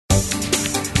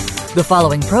The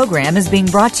following program is being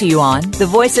brought to you on the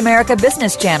Voice America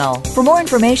Business Channel. For more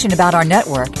information about our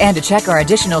network and to check our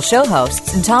additional show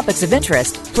hosts and topics of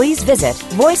interest, please visit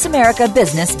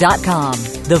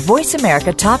voiceamericabusiness.com. The Voice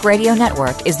America Talk Radio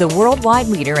Network is the worldwide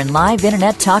leader in live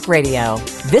Internet talk radio.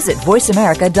 Visit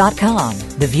voiceamerica.com.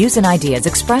 The views and ideas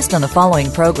expressed on the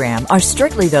following program are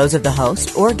strictly those of the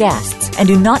host or guests and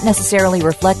do not necessarily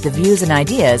reflect the views and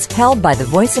ideas held by the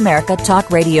Voice America Talk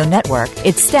Radio Network,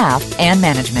 its staff, and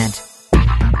management.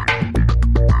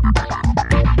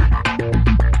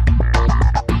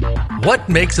 What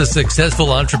makes a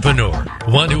successful entrepreneur?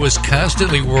 One who is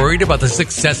constantly worried about the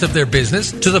success of their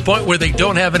business to the point where they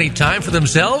don't have any time for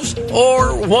themselves?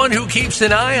 Or one who keeps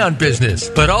an eye on business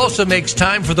but also makes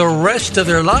time for the rest of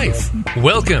their life?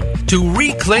 Welcome to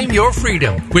Reclaim Your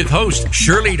Freedom with host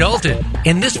Shirley Dalton.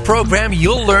 In this program,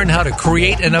 you'll learn how to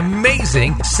create an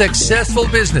amazing, successful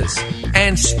business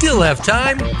and still have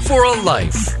time for a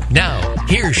life. Now,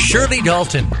 here's Shirley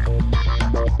Dalton.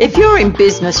 If you're in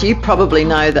business, you probably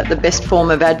know that the best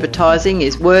form of advertising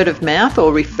is word of mouth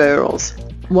or referrals.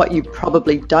 What you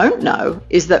probably don't know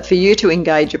is that for you to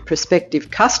engage a prospective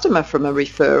customer from a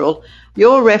referral,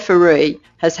 your referee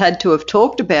has had to have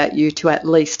talked about you to at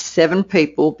least 7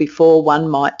 people before one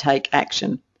might take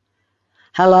action.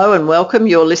 Hello and welcome.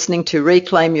 You're listening to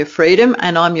Reclaim Your Freedom,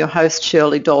 and I'm your host,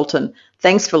 Shirley Dalton.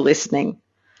 Thanks for listening.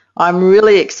 I'm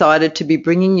really excited to be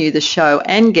bringing you the show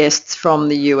and guests from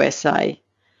the USA.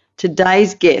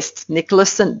 Today's guest,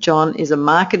 Nicholas St. John, is a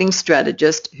marketing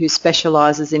strategist who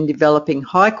specialises in developing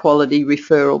high-quality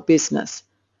referral business.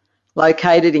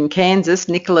 Located in Kansas,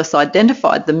 Nicholas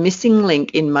identified the missing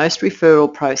link in most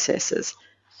referral processes,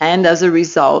 and as a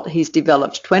result, he's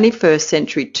developed 21st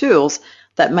century tools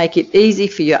that make it easy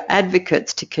for your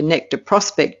advocates to connect a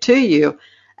prospect to you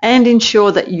and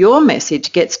ensure that your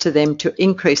message gets to them to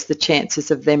increase the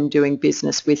chances of them doing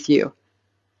business with you.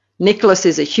 Nicholas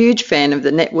is a huge fan of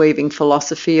the net-weaving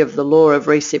philosophy of the law of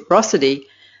reciprocity,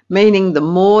 meaning the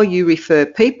more you refer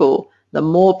people, the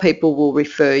more people will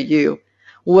refer you.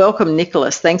 Welcome,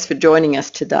 Nicholas. Thanks for joining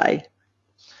us today.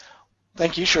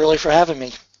 Thank you, Shirley, for having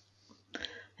me.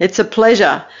 It's a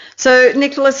pleasure. So,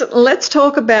 Nicholas, let's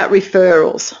talk about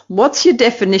referrals. What's your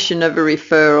definition of a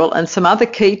referral and some other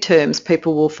key terms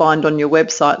people will find on your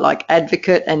website like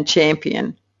advocate and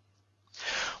champion?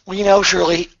 Well, you know,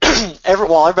 Shirley,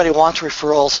 everybody wants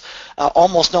referrals.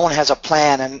 Almost no one has a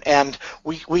plan, and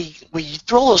we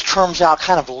throw those terms out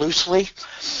kind of loosely,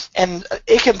 and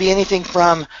it can be anything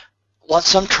from what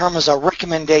some term is a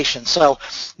recommendation. So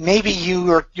maybe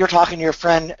you're talking to your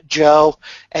friend Joe,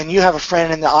 and you have a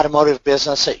friend in the automotive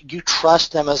business that you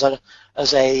trust them as a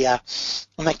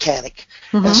mechanic,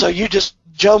 and so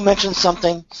Joe mentioned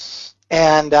something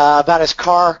and about his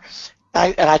car.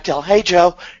 And I tell, hey,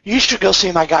 Joe, you should go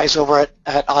see my guys over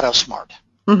at AutoSmart.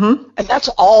 Mm-hmm. And that's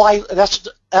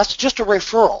just a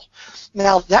referral.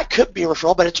 Now, that could be a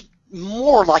referral, but it's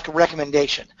more like a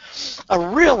recommendation. A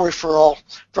real referral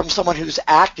from someone who's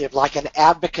active, like an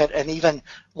advocate, and even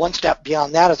one step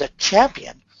beyond that as a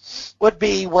champion, would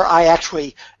be where I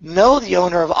actually know the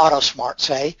owner of AutoSmart,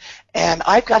 say, and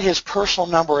I've got his personal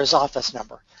number, his office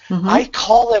number. Mm-hmm. I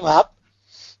call them up,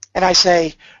 and I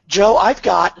say, Joe, I've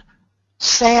got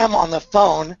Sam on the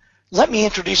phone, let me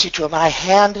introduce you to him. And I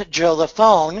hand Joe the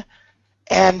phone,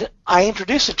 and I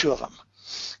introduce the two of them.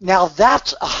 Now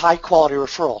that's a high quality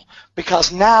referral,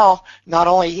 because now not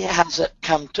only has it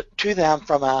come to them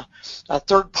from a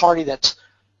third party that's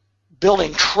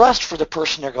building trust for the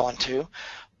person they're going to,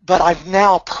 but I've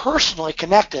now personally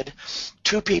connected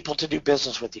two people to do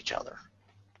business with each other.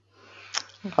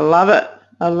 I love it.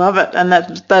 I love it. And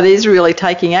that is really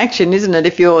taking action, isn't it?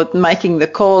 If you're making the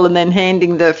call and then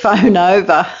handing the phone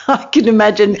over, I can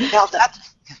imagine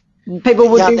people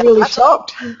would be really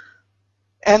shocked.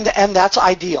 And that's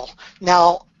ideal.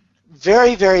 Now,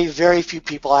 very, very, very few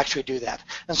people actually do that.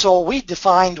 And so what we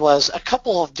defined was a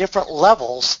couple of different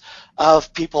levels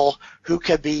of people who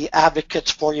could be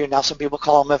advocates for you. Now, some people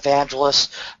call them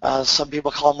evangelists, some people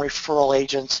call them referral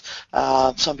agents,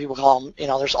 some people call them,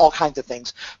 there's all kinds of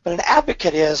things. But an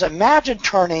advocate is, imagine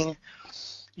turning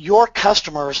your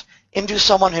customers into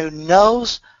someone who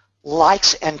knows,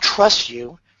 likes, and trusts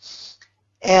you,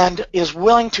 and is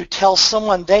willing to tell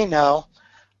someone they know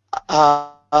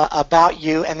about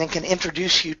you, and then can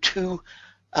introduce you to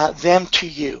them to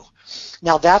you.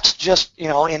 Now that's just,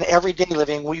 in everyday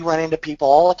living, we run into people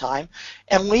all the time,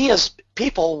 and we as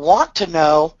people want to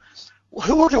know,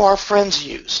 who do our friends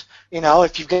use?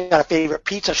 If you've got a favorite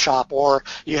pizza shop, or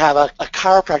you have a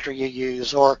chiropractor you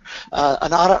use, or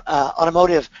an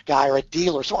automotive guy or a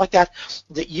dealer, something like that,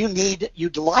 that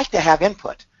you'd like to have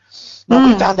input. Now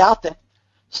we found out that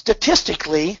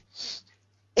statistically,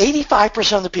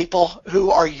 85% of the people who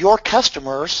are your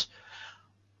customers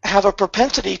have a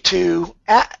propensity to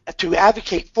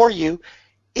advocate for you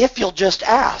if you'll just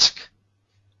ask.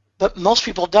 But most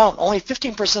people don't. Only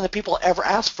 15% of the people ever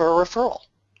ask for a referral.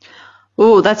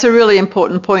 Oh, that's a really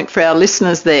important point for our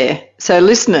listeners there. So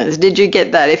listeners, did you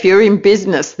get that? If you're in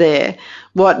business there,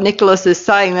 what Nicholas is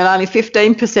saying, that only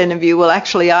 15% of you will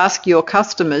actually ask your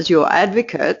customers, your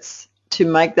advocates, to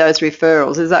make those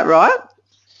referrals. Is that right?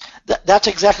 That's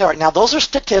exactly right. Now, those are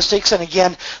statistics, and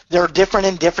again, they're different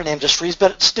in different industries,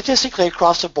 but statistically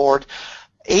across the board,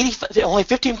 only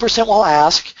 15% will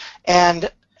ask, and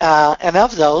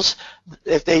of those,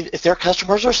 if their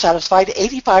customers are satisfied,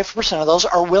 85% of those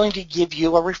are willing to give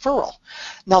you a referral.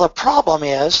 Now, the problem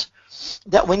is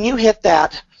that when you hit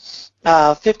that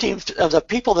 15 of the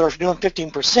people that are doing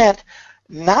 15%,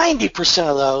 90%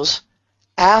 of those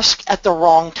ask at the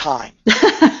wrong time.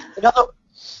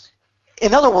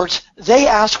 In other words, they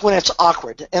ask when it's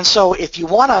awkward. And so if you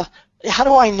want to, how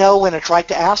do I know when it's right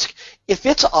to ask? If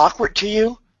it's awkward to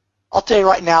you, I'll tell you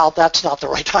right now, that's not the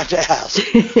right time to ask.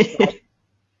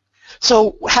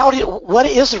 So what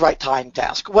is the right time to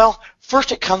ask? Well,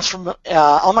 first it comes from,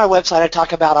 on my website I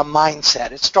talk about a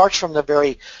mindset. It starts from the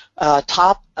very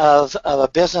top of a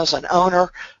business, an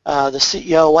owner, the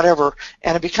CEO, whatever,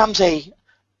 and it becomes a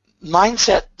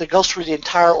mindset that goes through the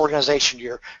entire organization,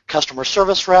 your customer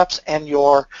service reps and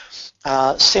your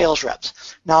sales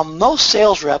reps. Now, most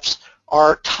sales reps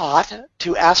are taught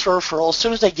to ask for referrals as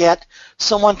soon as they get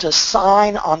someone to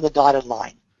sign on the dotted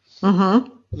line.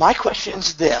 Mm-hmm. My question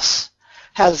is this: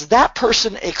 has that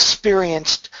person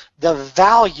experienced the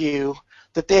value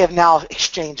that they have now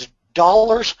exchanged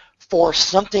dollars for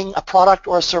something, a product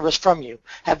or a service from you?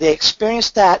 Have they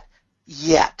experienced that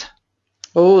yet?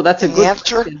 Oh, that's a good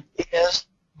question. The answer is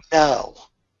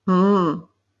no.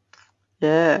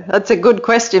 Yeah, that's a good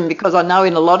question, because I know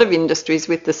in a lot of industries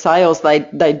with the sales,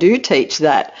 they do teach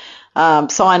that.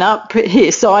 Sign up,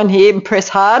 sign here and press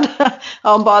hard.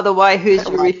 Oh, by the way, who's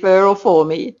your referral for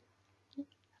me?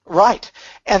 Right.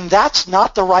 And that's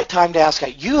not the right time to ask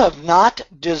it. You have not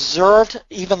deserved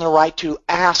even the right to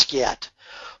ask yet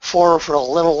for a referral,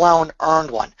 let alone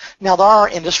earned one. Now, there are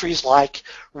industries like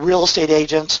real estate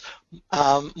agents,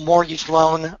 mortgage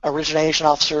loan origination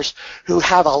officers who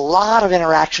have a lot of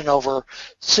interaction over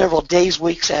several days,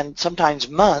 weeks, and sometimes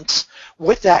months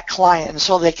with that client, and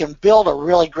so they can build a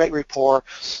really great rapport.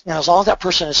 And as long as that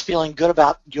person is feeling good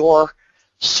about your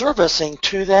servicing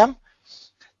to them,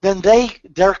 then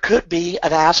there could be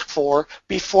an ask for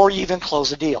before you even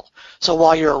close a deal. So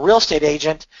while you're a real estate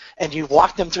agent and you've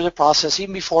walked them through the process,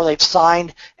 even before they've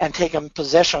signed and taken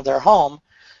possession of their home,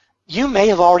 you may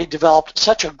have already developed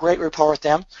such a great rapport with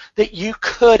them that you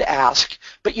could ask,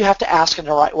 but you have to ask in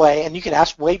the right way, and you can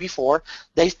ask way before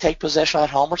they take possession of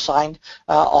that home or sign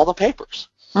all the papers.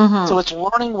 Mm-hmm. So it's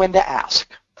learning when to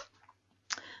ask.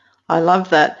 I love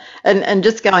that. And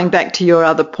just going back to your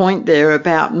other point there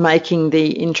about making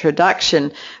the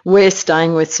introduction, we're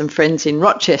staying with some friends in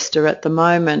Rochester at the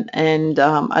moment, and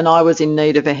I was in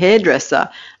need of a hairdresser,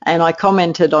 and I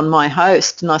commented on my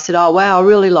host and I said, oh, wow, I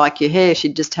really like your hair.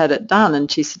 She'd just had it done,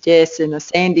 and she said, yes, and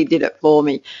Sandy did it for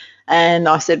me. And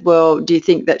I said, well, do you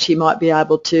think that she might be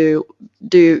able to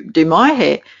do my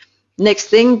hair? Next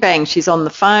thing, bang, she's on the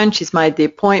phone, she's made the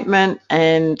appointment,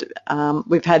 and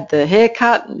we've had the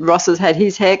haircut. Ross has had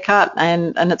his haircut,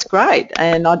 and it's great.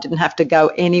 And I didn't have to go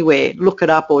anywhere, look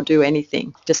it up or do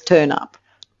anything, just turn up.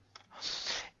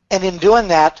 And in doing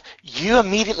that, you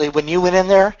immediately, when you went in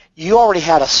there, you already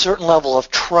had a certain level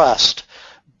of trust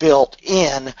built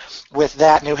in with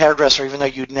that new hairdresser, even though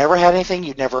you'd never had anything,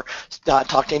 you'd never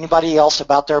talked to anybody else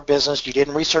about their business, you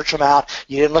didn't research them out,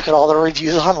 you didn't look at all their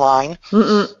reviews online.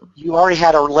 Mm-mm. You already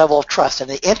had a level of trust. And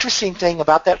the interesting thing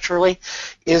about that, Shirley,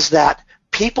 is that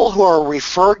people who are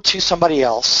referred to somebody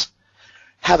else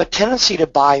have a tendency to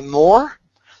buy more.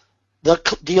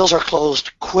 The deals are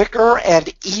closed quicker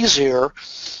and easier,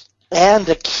 and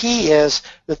the key is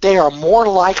that they are more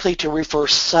likely to refer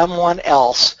someone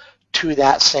else to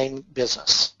that same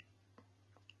business.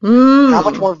 How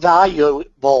much more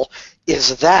valuable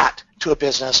is that to a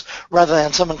business rather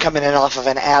than someone coming in off of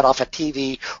an ad off a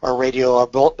TV or radio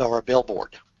or a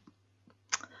billboard?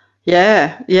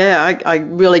 Yeah, I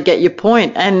really get your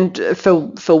point. And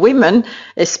for women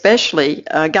especially,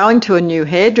 going to a new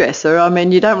hairdresser, I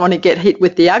mean, you don't want to get hit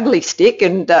with the ugly stick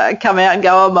and come out and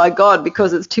go, oh my God,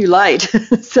 because it's too late.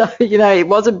 So, it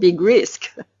was a big risk.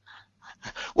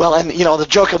 Well, and, the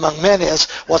joke among men is,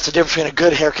 what's the difference between a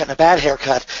good haircut and a bad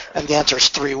haircut? And the answer is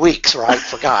 3 weeks, right,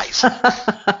 for guys.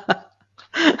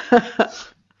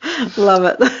 Love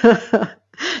it.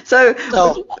 So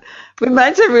we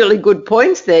made some really good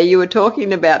points there. You were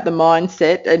talking about the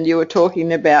mindset, and you were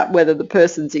talking about whether the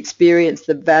person's experienced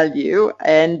the value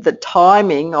and the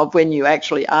timing of when you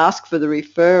actually ask for the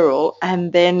referral,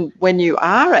 and then when you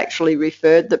are actually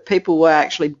referred, that people will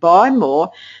actually buy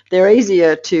more. They're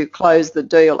easier to close the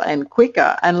deal and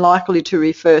quicker and likely to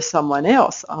refer someone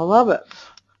else. I love it.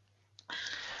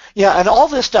 Yeah, and all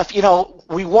this stuff,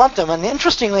 we want them. And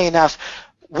interestingly enough,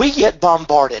 we get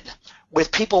bombarded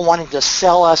with people wanting to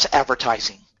sell us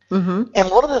advertising. Mm-hmm. And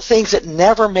one of the things that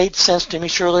never made sense to me,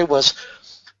 Shirley, was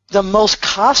the most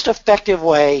cost-effective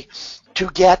way to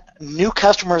get new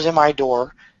customers in my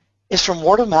door is from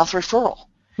word-of-mouth referral.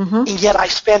 Mm-hmm. And yet I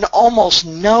spend almost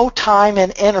no time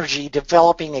and energy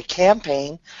developing a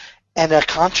campaign and a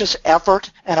conscious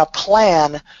effort and a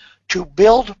plan to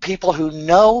build people who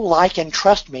know, like, and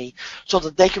trust me so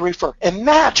that they can refer.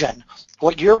 Imagine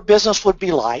what your business would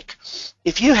be like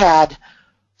if you had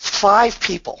 5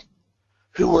 people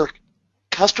who were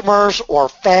customers or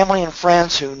family and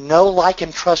friends who know, like,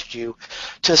 and trust you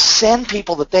to send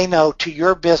people that they know to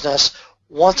your business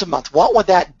once a month. What would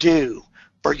that do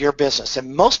for your business?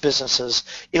 In most businesses,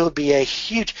 it would be a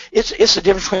huge, it's the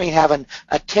difference between having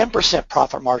a 10%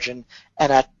 profit margin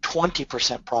and a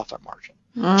 20% profit margin.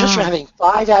 Just from having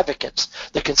 5 advocates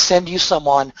that can send you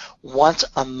someone once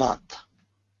a month.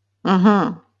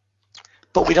 Mm-hmm.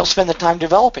 But we don't spend the time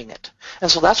developing it. And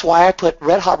so that's why I put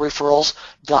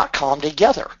redhotreferrals.com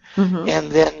together. Mm-hmm.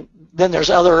 And then there's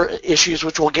other issues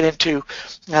which we'll get into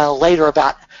later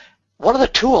about what are the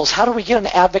tools? How do we get an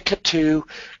advocate to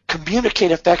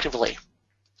communicate effectively?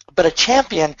 But a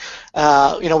champion,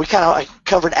 we kind of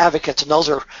covered advocates, and those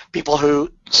are people who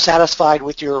satisfied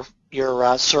with your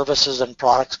services and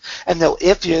products, and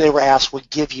if they were asked, would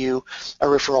give you a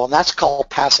referral, and that's called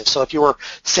passive. So if you were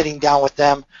sitting down with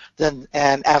them and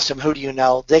asked them, who do you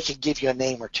know, they could give you a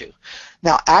name or two.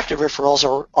 Now, active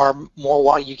referrals are more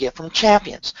what you get from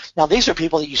champions. Now, these are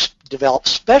people that you develop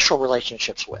special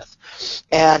relationships with,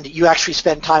 and you actually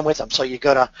spend time with them. So you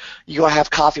go have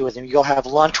coffee with them, you go have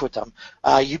lunch with them,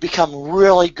 you become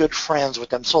really good friends with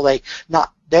them. So they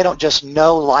don't just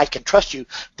know, like, and trust you.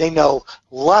 They know,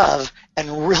 love,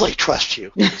 and really trust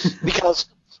you. Because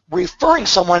referring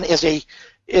someone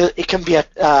it can be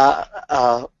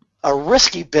a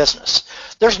risky business.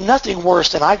 There's nothing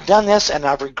worse, and I've done this, and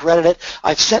I've regretted it.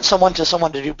 I've sent someone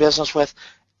to do business with,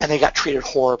 and they got treated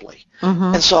horribly.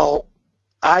 Mm-hmm. And so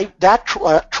that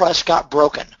trust got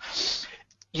broken.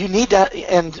 You need to,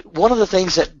 and one of the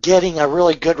things that getting a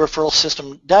really good referral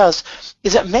system does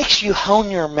is it makes you hone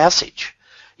your message.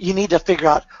 You need to figure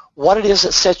out what it is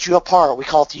that sets you apart. We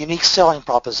call it the unique selling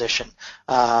proposition,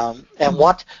 and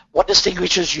what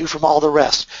distinguishes you from all the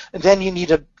rest. And then you need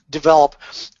to develop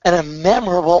a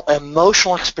memorable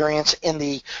emotional experience in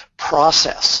the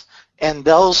process. And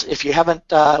those, if you haven't,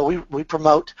 we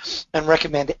promote and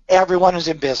recommend everyone who's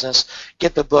in business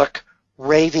get the book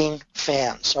Raving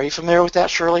Fans. Are you familiar with that,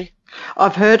 Shirley?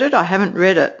 I've heard it. I haven't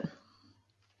read it.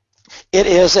 It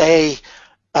is an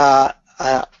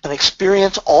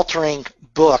experience-altering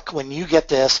book when you get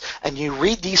this and you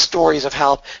read these stories of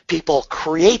how people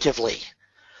creatively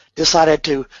decided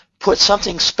to put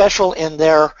something special in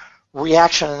their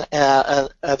reaction,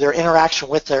 their interaction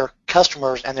with their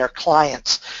customers and their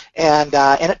clients, and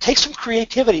it takes some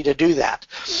creativity to do that.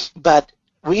 But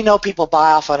we know people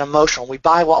buy off on emotional. We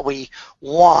buy what we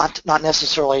want, not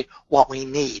necessarily what we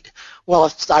need. Well,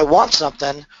 if I want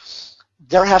something,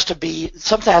 there has to be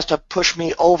something has to push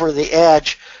me over the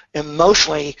edge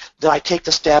emotionally that I take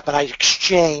the step and I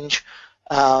exchange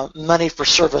money for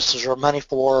services or money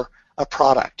for a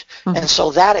product. Mm-hmm. And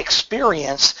so that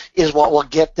experience is what will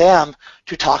get them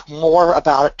to talk more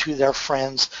about it to their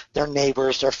friends, their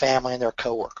neighbors, their family, and their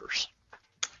coworkers.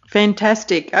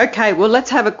 Fantastic. Okay, well, let's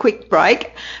have a quick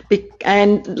break.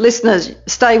 And listeners,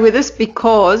 stay with us,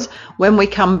 because when we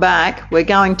come back, we're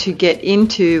going to get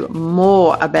into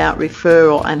more about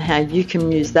referral and how you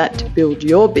can use that to build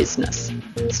your business.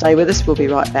 Stay with us. We'll be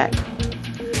right back.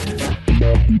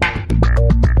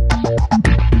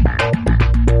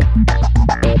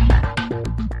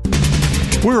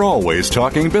 We're always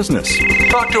talking business.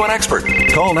 Talk to an expert.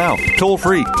 Call now, toll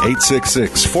free,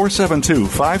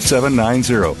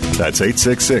 866-472-5790. That's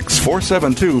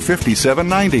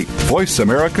 866-472-5790. Voice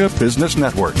America Business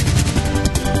Network.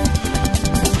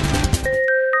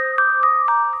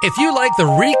 If you like the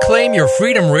Reclaim Your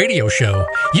Freedom radio show,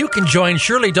 you can join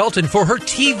Shirley Dalton for her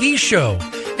TV show,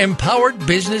 Empowered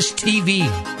Business TV,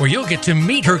 where you'll get to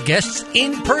meet her guests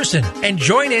in person and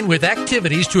join in with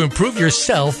activities to improve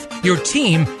yourself, your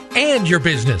team, and your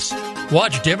business.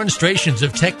 Watch demonstrations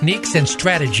of techniques and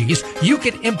strategies you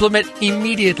can implement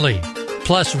immediately.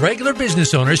 Plus, regular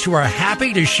business owners who are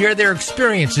happy to share their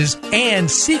experiences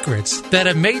and secrets that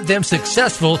have made them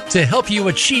successful to help you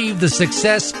achieve the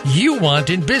success you want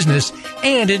in business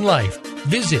and in life.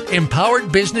 Visit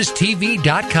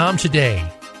empoweredbusinesstv.com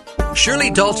today.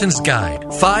 Shirley Dalton's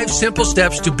guide, 5 Simple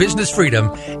Steps to Business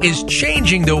Freedom, is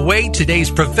changing the way today's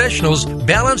professionals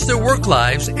balance their work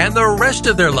lives and the rest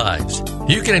of their lives.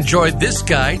 You can enjoy this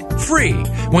guide free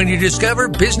when you discover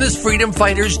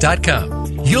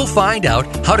businessfreedomfighters.com. You'll find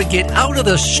out how to get out of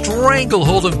the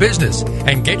stranglehold of business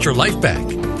and get your life back.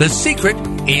 The secret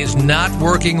is not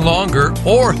working longer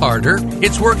or harder.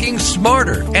 It's working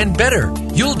smarter and better.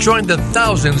 You'll join the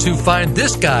thousands who find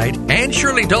this guide and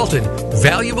Shirley Dalton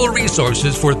valuable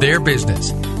resources for their business.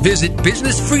 Visit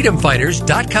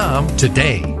businessfreedomfighters.com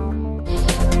today.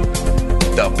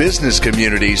 The business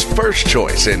community's first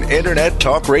choice in Internet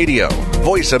Talk Radio.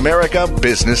 Voice America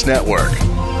Business Network.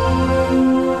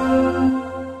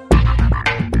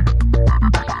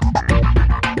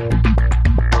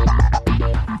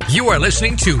 You are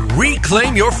listening to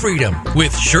Reclaim Your Freedom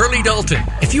with Shirley Dalton.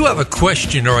 If you have a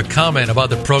question or a comment about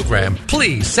the program,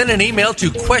 please send an email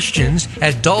to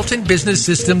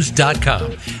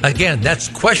questions@daltonbusinesssystems.com. Again, that's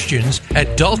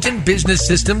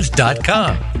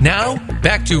questions@daltonbusinesssystems.com. Now,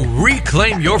 back to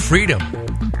Reclaim Your Freedom.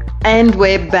 And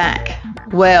we're back.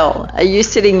 Well, are you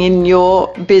sitting in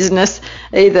your business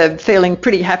either feeling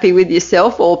pretty happy with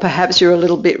yourself or perhaps you're a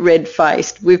little bit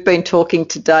red-faced? We've been talking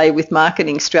today with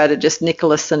marketing strategist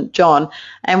Nicholas St. John,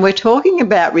 and we're talking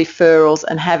about referrals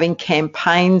and having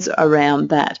campaigns around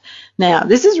that. Now,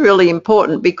 this is really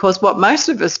important because what most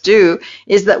of us do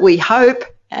is that we hope,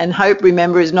 and hope,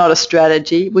 remember, is not a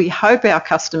strategy. We hope our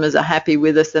customers are happy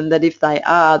with us and that if they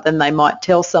are, then they might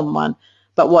tell someone.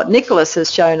 But what Nicholas has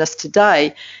shown us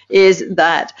today is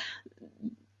that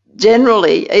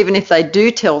generally, even if they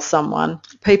do tell someone,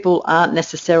 people aren't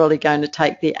necessarily going to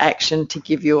take the action to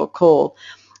give you a call.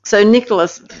 So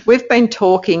Nicholas, we've been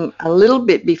talking a little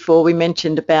bit before we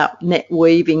mentioned about net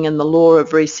weaving and the law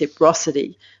of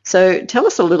reciprocity. So tell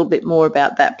us a little bit more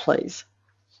about that, please.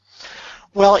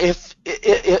 Well, if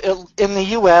in the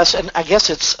U.S., and I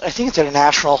think it's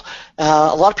international,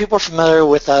 a lot of people are familiar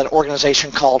with an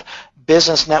organization called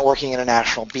Business Networking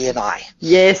International, BNI.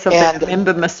 Yes, I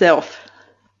remember myself.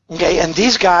 Okay, and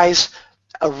these guys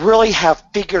really have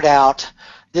figured out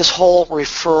this whole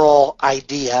referral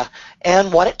idea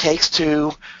and what it takes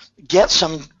to get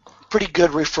some pretty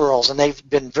good referrals, and they've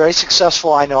been very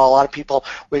successful. I know a lot of people.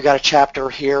 We've got a chapter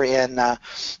here in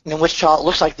Wichita. It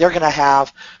looks like they're going to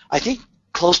have, I think,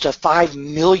 close to $5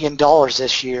 million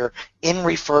this year in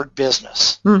referred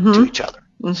business to each other.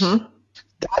 Mm-hmm.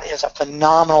 That is a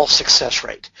phenomenal success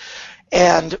rate.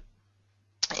 And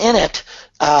in it,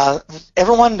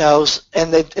 everyone knows,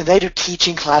 and they do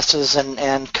teaching classes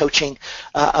and coaching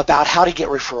about how to get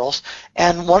referrals.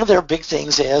 And one of their big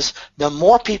things is the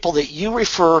more people that you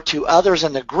refer to others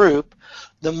in the group,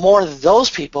 the more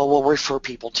those people will refer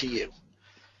people to you.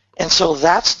 And so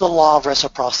that's the law of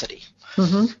reciprocity.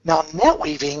 Mm-hmm. Now, net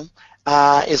weaving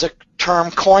is a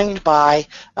term coined by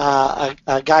a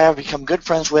guy I've become good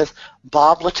friends with,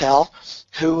 Bob Littell,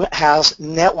 who has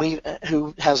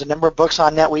a number of books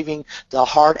on net weaving, The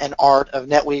Heart and Art of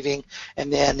Net Weaving,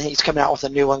 and then he's coming out with a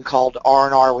new one called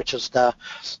R&R, which is the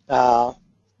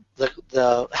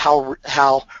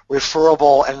how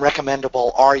referable and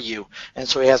recommendable are you, and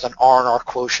so he has an R&R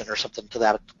quotient or something to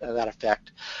that effect.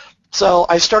 So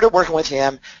I started working with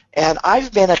him, and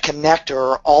I've been a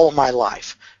connector all of my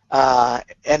life.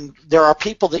 And there are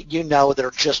people that you know that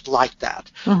are just like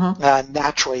that,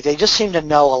 naturally. They just seem to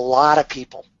know a lot of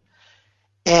people.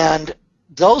 And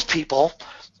those people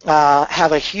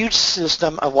have a huge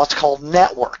system of what's called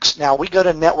networks. Now, we go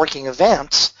to networking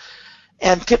events,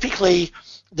 and typically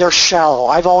they're shallow.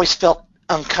 I've always felt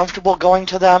uncomfortable going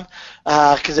to them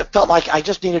because it felt like I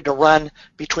just needed to run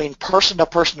between person to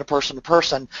person to person to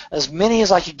person, as many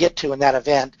as I could get to in that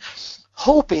event,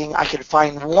 hoping I could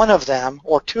find one of them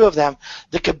or two of them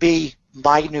that could be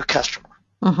my new customer.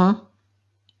 Mm-hmm.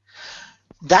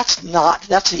 That's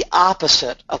the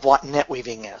opposite of what net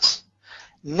weaving is.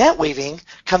 Net weaving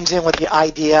comes in with the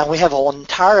idea, we have an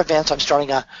entire event. I'm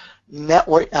starting a net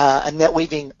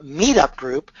weaving meetup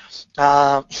group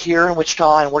here in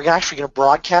Wichita, and we're actually going to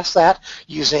broadcast that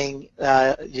using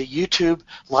the YouTube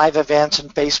live events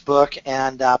and Facebook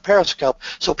and Periscope,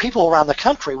 so people around the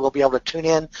country will be able to tune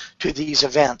in to these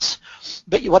events.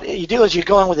 But what you do is you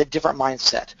go in with a different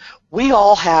mindset. We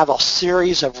all have a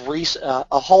series of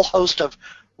a whole host of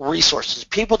resources,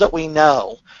 people that we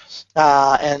know,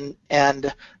 and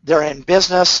they're in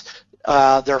business.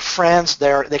 their friends,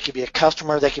 they could be a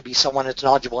customer, they could be someone that's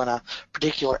knowledgeable in a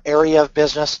particular area of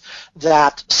business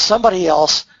that somebody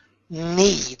else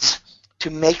needs to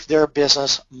make their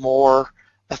business more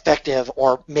effective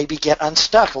or maybe get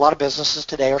unstuck. A lot of businesses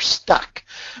today are stuck.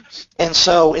 And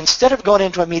so instead of going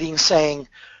into a meeting saying,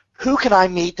 who can I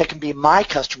meet that can be my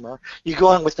customer, you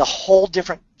go in with a whole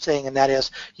different thing, and that is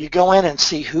you go in and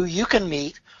see who you can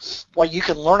meet, what you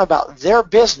can learn about their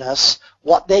business,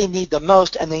 what they need the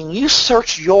most, and then you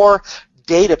search your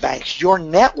data banks, your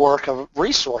network of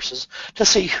resources to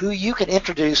see who you can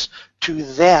introduce to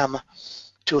them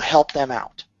to help them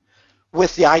out,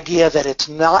 with the idea that it's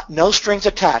no strings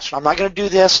attached. I'm not going to do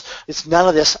this. It's none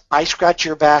of this I scratch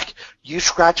your back, you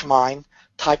scratch mine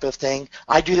type of thing.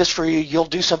 I do this for you, you'll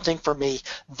do something for me.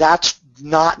 That's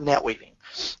not netweaving.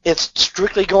 It's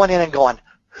strictly going in and going,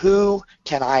 who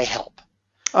can I help?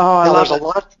 Oh, I love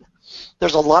it.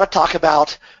 There's a lot of talk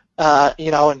about,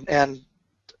 and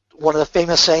one of the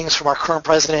famous sayings from our current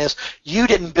president is, you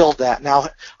didn't build that. Now,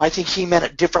 I think he meant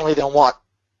it differently than what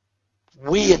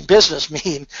we in business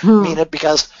mean it,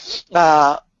 because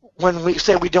when we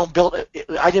say we don't build it,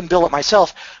 I didn't build it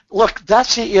myself. Look, that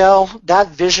CEO, that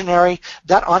visionary,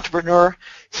 that entrepreneur,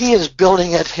 he is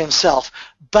building it himself,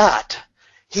 but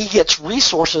he gets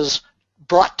resources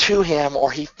brought to him, or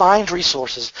he finds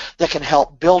resources that can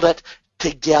help build it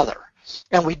together.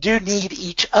 And we do need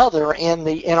each other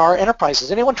in our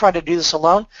enterprises. Anyone trying to do this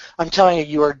alone, I'm telling you,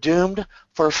 you are doomed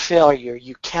for failure.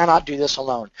 You cannot do this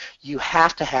alone. You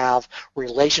have to have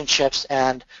relationships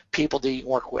and people that you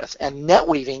work with. And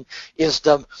netweaving is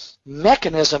the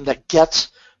mechanism that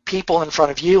gets people in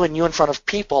front of you and you in front of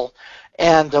people.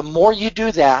 And the more you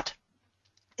do that,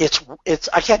 it's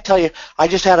I can't tell you. I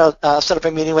just had set up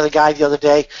a meeting with a guy the other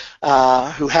day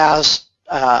who has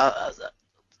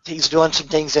he's doing some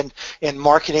things in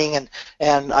marketing,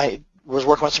 and I was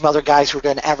working with some other guys who were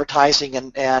doing advertising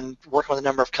and working with a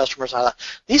number of customers. I thought,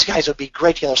 these guys would be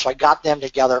great together, so I got them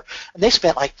together, and they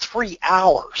spent like 3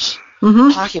 hours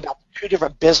talking about 2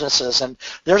 different businesses, and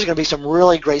there's going to be some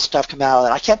really great stuff coming out of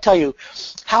that. I can't tell you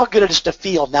how good it is to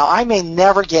feel. Now, I may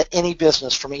never get any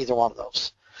business from either one of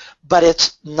those, but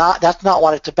that's not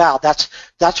what it's about.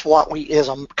 That's what is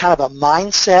a kind of a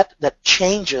mindset that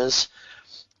changes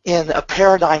in a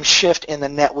paradigm shift in the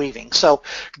net weaving. So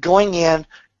going,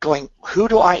 who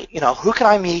can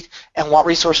I meet, and what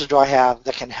resources do I have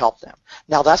that can help them?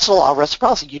 Now that's a law of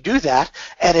reciprocity. You do that,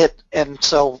 and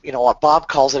so what Bob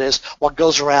calls it is what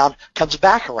goes around comes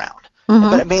back around.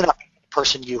 But it may not be the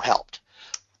person you helped.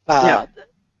 Yeah,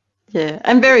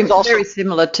 and very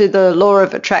similar to the law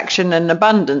of attraction and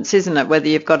abundance, isn't it? Whether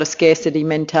you've got a scarcity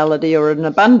mentality or an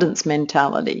abundance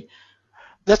mentality.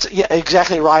 That's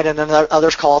exactly right, and then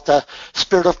others call it the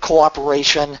spirit of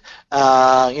cooperation.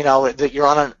 That you're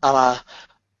on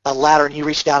a ladder and you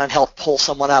reach down and help pull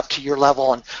someone up to your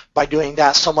level, and by doing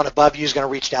that, someone above you is going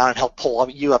to reach down and help pull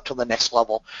you up to the next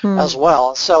level as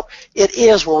well. So it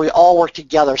is where we all work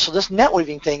together. So this net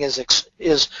weaving thing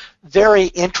is very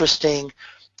interesting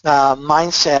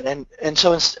mindset, and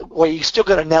so you still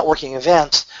go to networking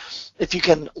events. If you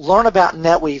can learn about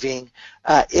net weaving,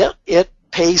 it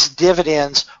pays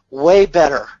dividends way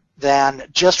better than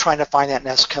just trying to find that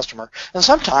next customer. And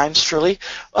sometimes, truly,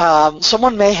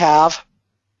 someone may have,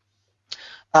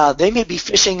 they may be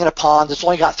fishing in a pond that's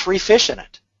only got 3 fish in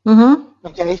it.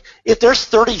 Okay, if there's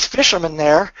 30 fishermen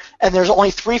there and there's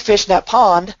only 3 fish in that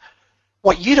pond,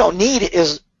 what you don't need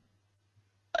is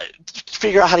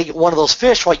figure out how to get one of those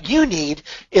fish. What you need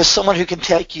is someone who can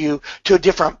take you to a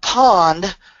different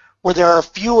pond where there are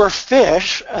fewer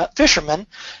fishermen,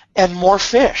 and more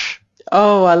fish.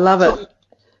 Oh, I love it.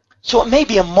 So it may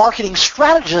be a marketing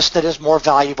strategist that is more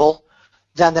valuable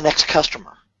than the next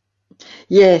customer.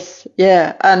 Yes,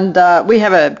 yeah. And we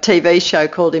have a TV show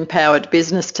called Empowered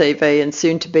Business TV, and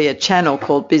soon to be a channel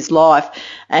called Biz Life.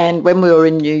 And when we were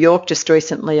in New York just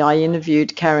recently, I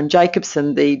interviewed Karen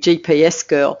Jacobson, the GPS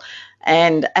girl.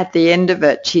 And at the end of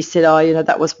it, she said,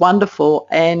 that was wonderful.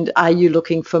 And are you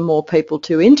looking for more people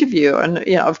to interview? And,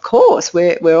 of course,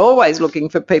 we're always looking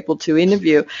for people to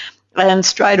interview. And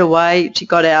straight away, she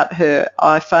got out her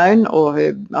iPhone or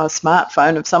her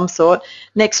smartphone of some sort.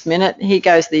 Next minute, here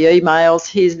goes the emails.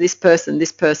 Here's this person,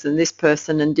 this person, this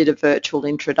person, and did a virtual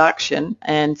introduction.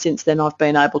 And since then, I've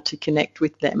been able to connect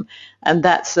with them. And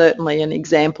that's certainly an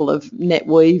example of net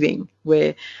weaving,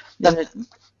 where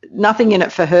nothing in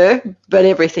it for her, but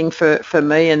everything for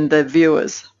me and the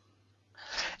viewers.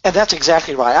 And that's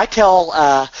exactly right. I tell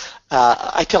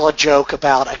a joke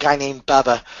about a guy named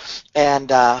Bubba, and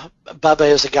Bubba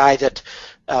is a guy that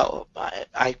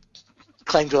I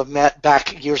claim to have met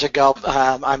back years ago.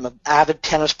 I'm an avid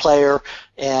tennis player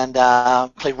and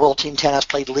played world team tennis,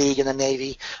 played league in the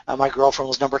Navy. My girlfriend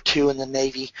was number 2 in the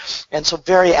Navy. And so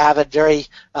very avid, very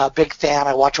big fan.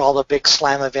 I watch all the big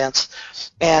slam events.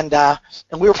 And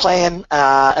we were playing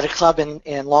at a club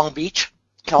in Long Beach,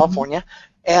 California.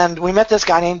 And we met this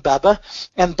guy named Bubba,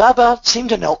 and Bubba seemed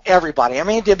to know everybody. I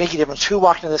mean, it didn't make a difference who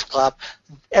walked into this club.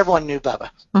 Everyone knew Bubba.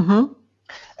 Mm-hmm.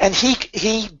 And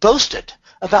he boasted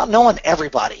about knowing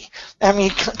everybody. I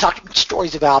mean, he talked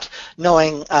stories about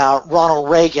knowing Ronald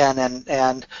Reagan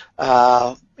and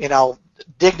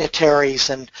dignitaries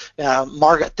and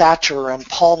Margaret Thatcher and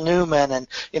Paul Newman and,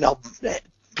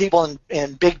 people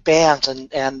in big bands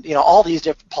and all these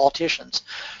different politicians.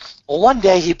 Well, one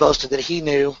day he boasted that he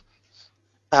knew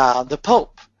the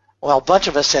Pope. Well, a bunch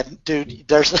of us said, dude,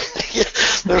 there's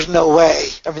no way.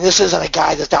 I mean, this isn't a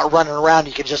guy that's out running around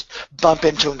you can just bump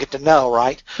into and get to know,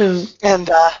 right? Mm. And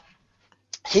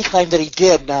he claimed that he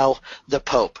did know the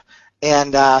Pope.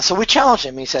 And so we challenged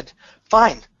him. He said,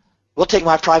 fine, we'll take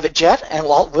my private jet and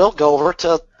we'll go over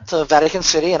to Vatican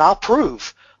City and I'll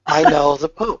prove I know the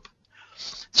Pope.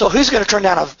 So who's going to turn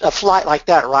down a flight like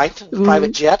that, right? Mm-hmm.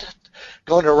 Private jet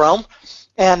going to Rome?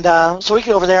 And so we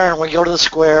get over there and we go to the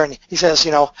square, and he says,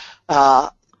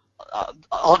 I'll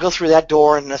go through that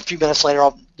door, and a few minutes later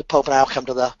the Pope and I will come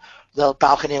to the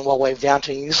balcony and we'll wave down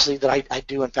to you. You see that I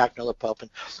do, in fact, know the Pope.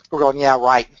 And we're going, yeah,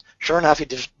 right. Sure enough, he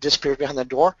just disappeared behind the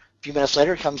door. A few minutes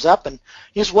later, he comes up, and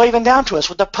he's waving down to us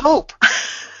with the Pope.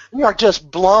 We are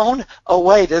just blown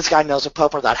away. This guy knows the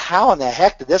Pope. I thought, how in the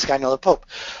heck did this guy know the Pope?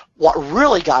 What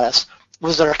really got us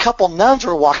was that a couple nuns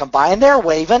were walking by, and they're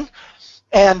waving.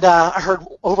 And I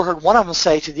overheard one of them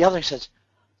say to the other, he says,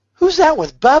 who's that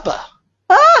with Bubba?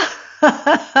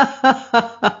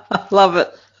 Love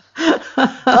it.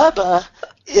 Bubba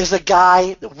is a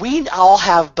guy, we all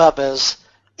have Bubbas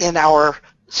in our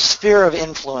sphere of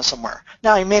influence somewhere.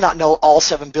 Now, you may not know all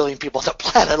 7 billion people on the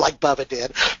planet like Bubba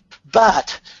did,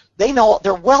 but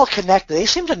they're well connected. They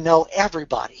seem to know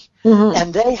everybody. Mm-hmm.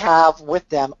 And they have with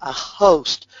them a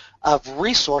host of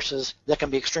resources that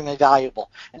can be extremely valuable.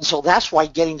 And so that's why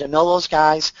getting to know those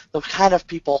guys, those kind of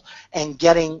people, and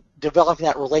developing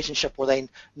that relationship where they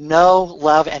know,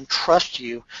 love, and trust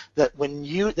you, that when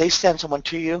they send someone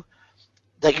to you,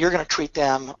 that you're going to treat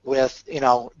them with,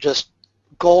 just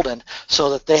golden, so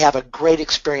that they have a great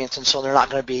experience, and so they're not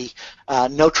going to be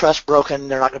no trust broken.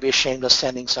 They're not going to be ashamed of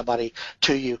sending somebody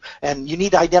to you. And you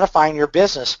need to identify in your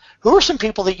business who are some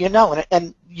people that you know,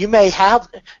 and you may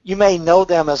know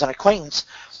them as an acquaintance,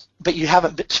 but you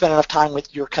haven't spent enough time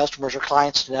with your customers or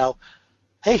clients to know,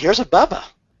 hey, here's a Bubba.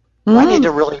 Mm-hmm. I need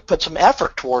to really put some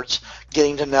effort towards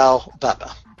getting to know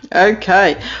Bubba.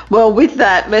 Okay. Well, with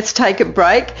that, let's take a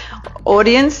break.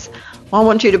 Audience, I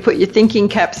want you to put your thinking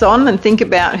caps on and think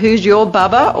about who's your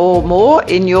Bubba or more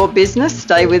in your business.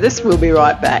 Stay with us. We'll be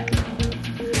right back.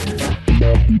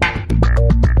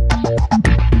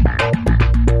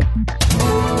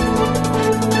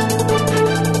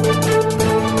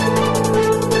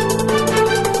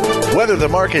 Whether the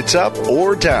market's up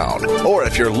or down, or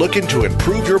if you're looking to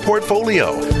improve your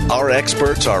portfolio, our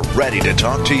experts are ready to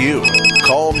talk to you.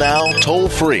 Call now toll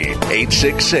free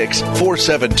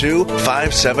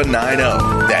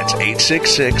 866-472-5790. That's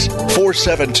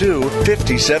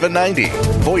 866-472-5790.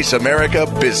 Voice America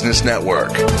Business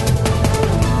Network.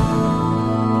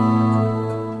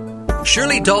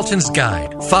 Shirley Dalton's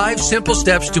guide, 5 Simple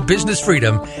Steps to Business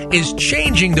Freedom, is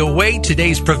changing the way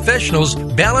today's professionals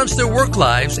balance their work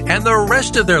lives and the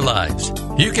rest of their lives.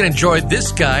 You can enjoy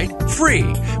this guide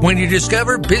free when you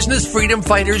discover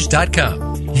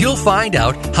BusinessFreedomFighters.com. You'll find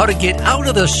out how to get out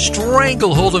of the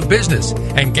stranglehold of business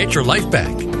and get your life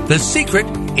back. The secret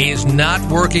is not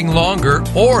working longer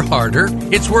or harder.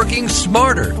 It's working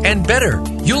smarter and better.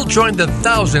 You'll join the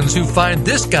thousands who find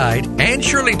this guide and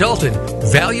Shirley Dalton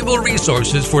valuable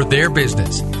resources for their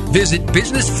business. Visit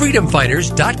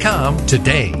BusinessFreedomFighters.com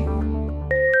today.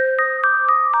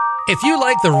 If you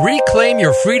like the Reclaim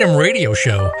Your Freedom radio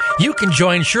show, you can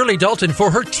join Shirley Dalton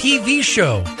for her TV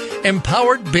show,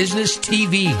 Empowered Business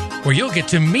TV, where you'll get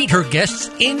to meet her guests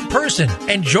in person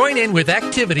and join in with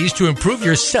activities to improve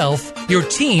yourself, your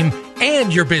team,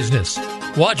 and your business.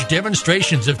 Watch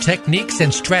demonstrations of techniques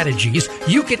and strategies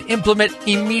you can implement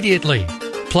immediately.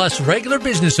 Plus, regular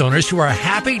business owners who are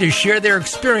happy to share their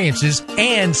experiences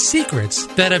and secrets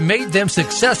that have made them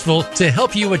successful to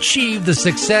help you achieve the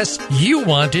success you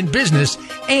want in business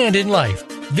and in life.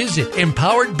 Visit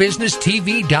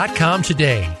EmpoweredBusinessTV.com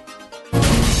today.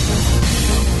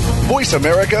 Voice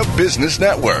America Business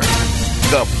Network,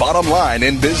 the bottom line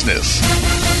in business.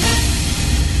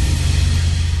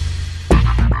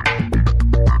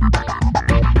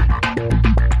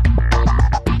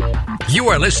 You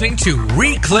are listening to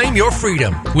Reclaim Your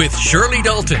Freedom with Shirley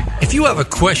Dalton. If you have a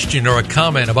question or a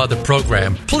comment about the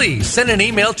program, please send an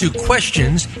email to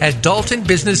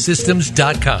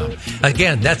questions@daltonbusinesssystems.com.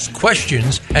 Again, that's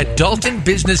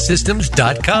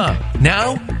questions@daltonbusinesssystems.com.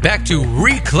 Now, back to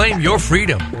Reclaim Your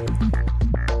Freedom.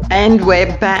 And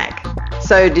we're back.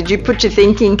 So did you put your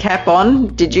thinking cap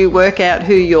on? Did you work out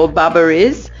who your bubba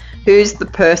is? Who's the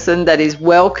person that is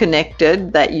well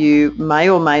connected that you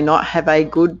may or may not have a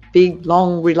good, big,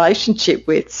 long relationship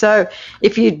with? So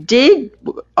if you did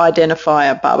identify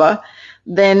a bubba,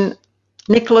 then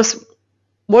Nicholas,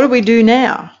 what do we do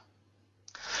now?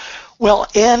 Well,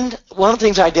 and one of the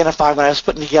things I identified when I was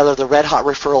putting together the Red Hot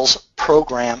Referrals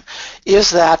program is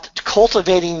that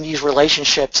cultivating these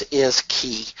relationships is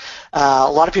key. A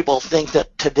lot of people think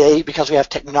that today, because we have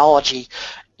technology,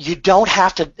 you don't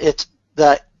have to, it's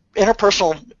the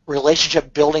interpersonal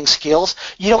relationship building skills,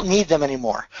 you don't need them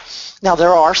anymore. Now,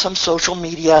 there are some social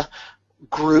media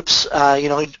groups,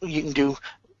 you can do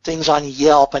things on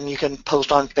Yelp, and you can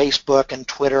post on Facebook and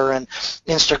Twitter and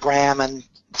Instagram and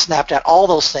Snapchat, all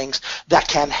those things that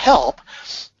can help,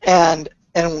 and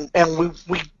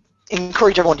we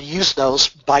encourage everyone to use those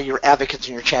by your advocates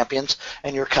and your champions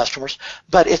and your customers,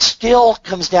 but it still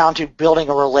comes down to building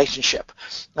a relationship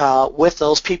with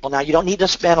those people. Now, you don't need to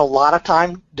spend a lot of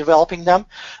time developing them,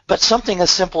 but something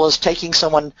as simple as taking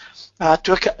someone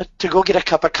to go get a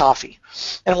cup of coffee.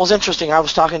 And it was interesting, I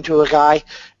was talking to a guy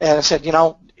and I said,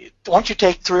 why don't you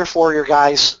take 3 or 4 of your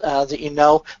guys that you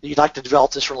know that you'd like to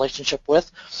develop this relationship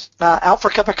with out for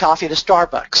a cup of coffee at a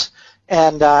Starbucks.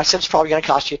 And I said, it's probably going to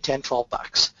cost you $10,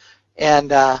 $12.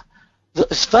 And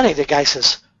it's funny, the guy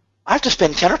says, I have to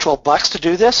spend $10 or $12 to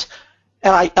do this?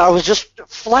 And I was just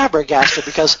flabbergasted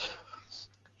because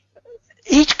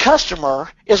each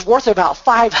customer is worth about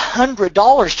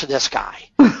 $500 to this guy.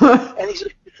 And he's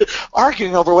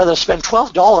arguing over whether to spend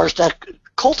 $12 to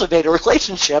cultivate a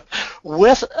relationship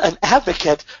with an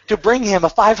advocate to bring him a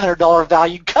 $500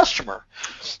 valued customer.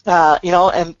 So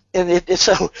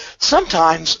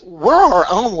sometimes we're our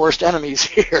own worst enemies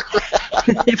here.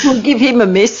 If we'll give him a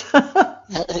miss.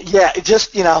 Yeah,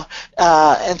 just,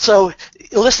 and so,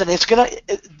 listen,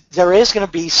 there is going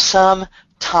to be some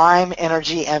time,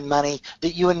 energy, and money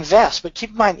that you invest. But keep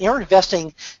in mind, you're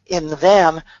investing in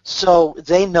them so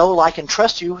they know, like, and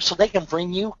trust you so they can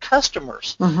bring you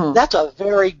customers. Mm-hmm. That's a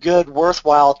very good,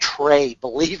 worthwhile trade,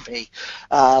 believe me.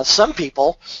 Some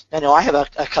people, I have a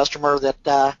customer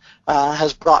that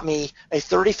has brought me a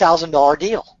 $30,000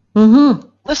 deal. Mm-hmm.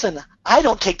 Listen, I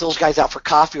don't take those guys out for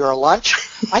coffee or lunch.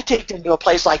 I take them to a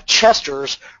place like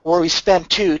Chester's where we spend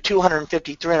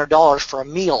 $250, $300 for a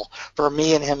meal for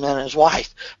me and him and his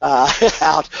wife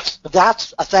out.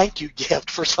 That's a thank you gift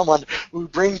for someone who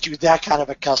brings you that kind of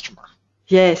a customer.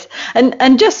 Yes,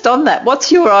 and just on that,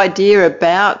 what's your idea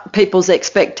about people's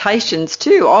expectations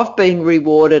too of being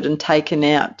rewarded and taken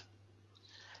out?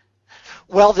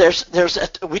 Well,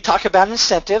 we talk about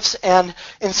incentives, and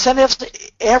incentives,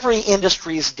 every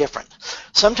industry is different.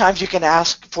 Sometimes you can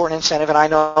ask for an incentive, and I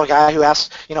know a guy who asks,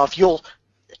 if you'll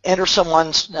enter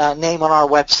someone's name on our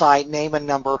website, name and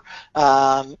number,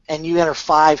 and you enter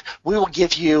 5, we will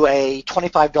give you a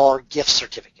 $25 gift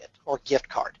certificate or gift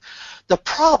card. The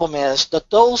problem is that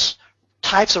those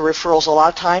types of referrals, a lot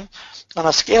of time, on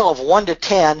a scale of 1 to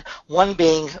 10, 1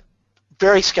 being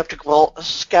very skeptical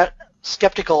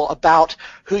about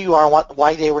who you are and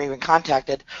why they were even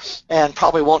contacted, and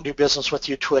probably won't do business with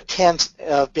you, to a 10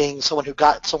 being someone who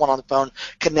got someone on the phone,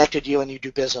 connected you, and you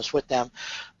do business with them.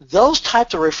 Those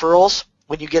types of referrals,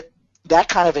 when you get that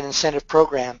kind of an incentive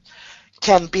program,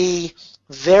 can be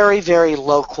very, very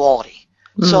low quality.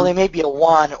 Mm-hmm. So they may be a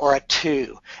 1 or a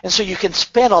 2. And so you can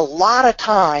spend a lot of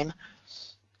time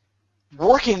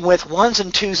working with 1s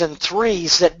and 2s and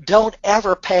 3s that don't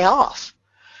ever pay off.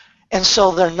 And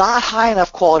so they're not high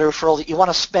enough quality referral that you want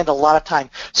to spend a lot of time.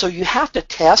 So you have to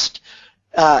test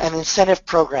an incentive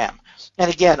program. And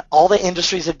again, all the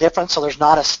industries are different, so there's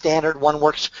not a standard one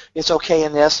works, it's okay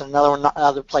in this, and another one not in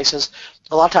other places.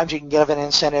 A lot of times you can give an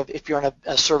incentive if you're in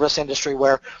a service industry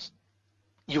where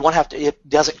you won't have to, it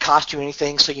doesn't cost you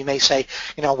anything, so you may say,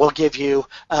 we'll give you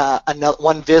another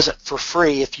 1 visit for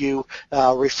free if you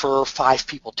refer 5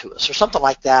 people to us, or something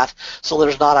like that, so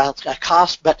there's not a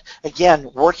cost. But again,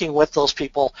 working with those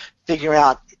people, figuring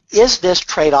out, is this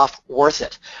trade-off worth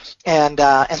it? And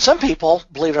some people,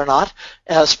 believe it or not,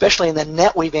 especially in the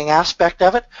net weaving aspect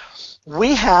of it,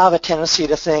 we have a tendency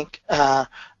to think that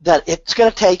it's going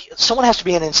to take, someone has to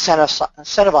be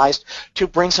incentivized to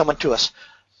bring someone to us.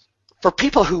 For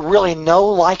people who really know,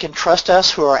 like, and trust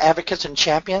us, who are advocates and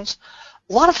champions,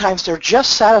 a lot of times they're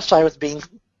just satisfied with being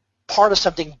part of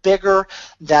something bigger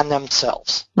than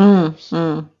themselves. And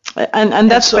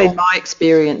that's been my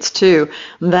experience too,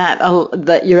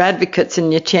 that your advocates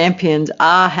and your champions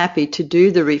are happy to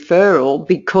do the referral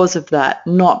because of that,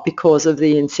 not because of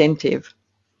the incentive.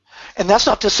 And that's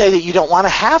not to say that you don't want to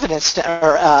have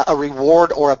a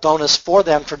reward or a bonus for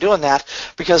them for doing that,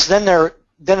 because then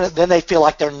they feel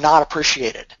like they're not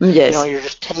appreciated. Yes. You're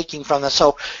just taking from them.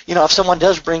 So, if someone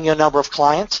does bring you a number of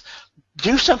clients,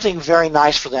 do something very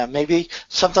nice for them. Maybe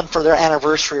something for their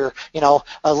anniversary, or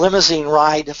a limousine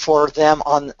ride for them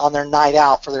on their night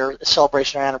out for their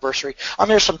celebration or anniversary.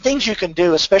 There's some things you can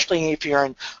do, especially if you're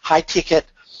in high ticket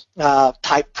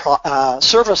type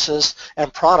services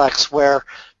and products, where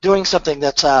doing something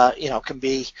that's can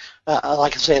be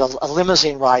like I say, a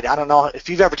limousine ride. I don't know if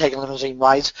you've ever taken limousine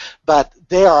rides, but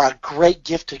they are a great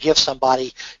gift to give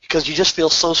somebody, because you just feel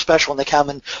so special when they come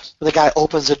and the guy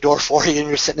opens the door for you and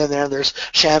you're sitting in there and there's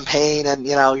champagne and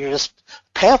you're just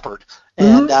pampered.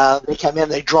 And they come in,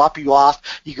 they drop you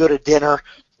off, you go to dinner,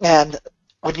 and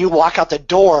when you walk out the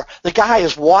door, the guy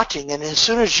is watching, and as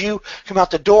soon as you come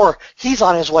out the door, he's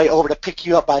on his way over to pick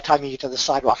you up by the time you get to the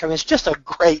sidewalk. It's just a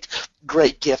great,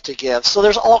 great gift to give. So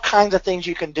there's all kinds of things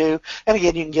you can do, and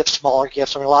again, you can give smaller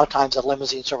gifts. A lot of times a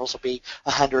limousine service will be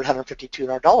 $100, $150,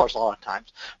 $200 a lot of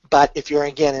times. But if you're,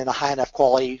 again, in a high enough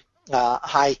quality,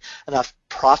 high enough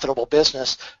profitable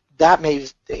business, that may,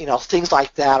 things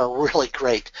like that are really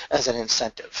great as an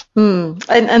incentive.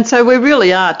 And so we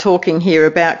really are talking here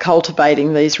about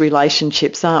cultivating these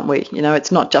relationships, aren't we?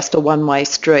 It's not just a one-way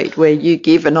street where you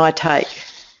give and I take.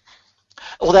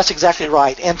 Well, that's exactly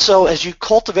right. And so as you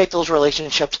cultivate those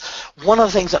relationships, one of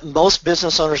the things that most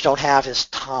business owners don't have is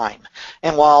time.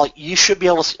 And while you should be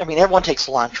able to, everyone takes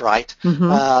lunch, right?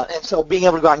 And so being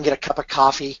able to go out and get a cup of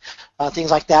coffee, things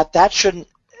like that, that shouldn't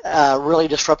really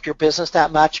disrupt your business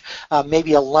that much.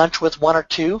 Maybe a lunch with one or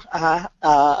two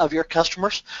of your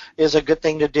customers is a good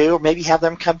thing to do, or maybe have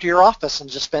them come to your office and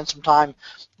just spend some time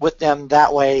with them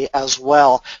that way as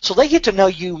well. So they get to know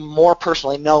you more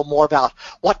personally, know more about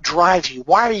what drives you,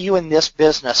 why are you in this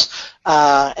business,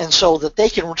 and so that they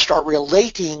can start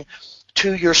relating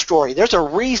to your story. There's a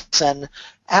reason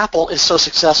Apple is so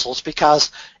successful. It's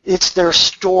because it's their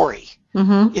story.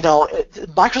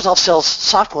 Microsoft sells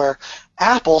software.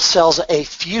 Apple sells a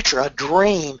future, a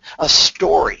dream, a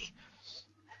story.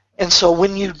 And so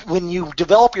when you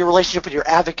develop your relationship with your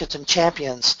advocates and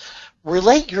champions,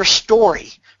 relate your story,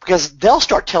 because they'll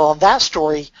start telling that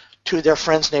story to their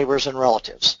friends, neighbors, and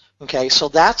relatives. Okay, so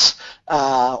that's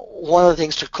one of the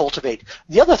things to cultivate.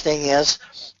 The other thing is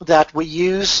that we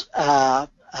use one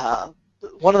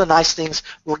of the nice things,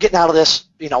 we're getting out of this,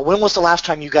 when was the last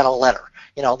time you got a letter?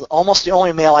 Almost the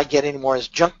only mail I get anymore is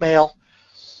junk mail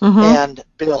and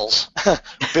bills,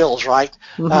 right?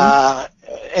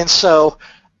 And so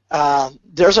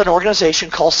there's an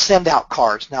organization called Send Out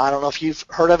Cards. Now, I don't know if you've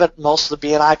heard of it. Most of the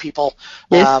BNI people,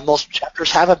 most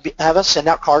chapters have a Send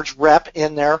Out Cards rep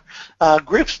in their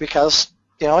groups, because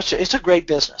it's a great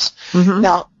business.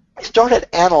 Now, I started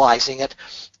analyzing it,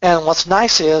 and what's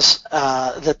nice is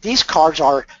that these cards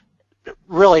are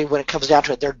really, when it comes down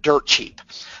to it, they're dirt cheap.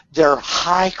 They're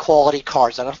high-quality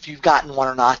cards. I don't know if you've gotten one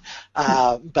or not,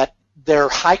 but they're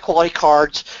high-quality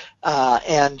cards,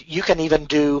 and you can even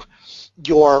do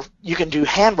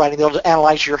handwriting. They'll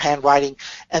analyze your handwriting,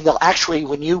 and they'll actually,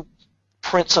 when you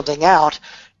print something out,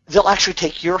 they'll actually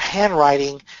take your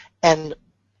handwriting and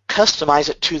customize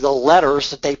it to the letters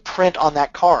that they print on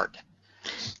that card.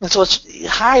 And so it's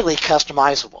highly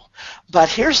customizable. But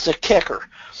here's the kicker.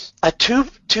 A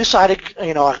two-sided,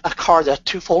 a card, a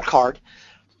two-fold card,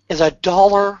 is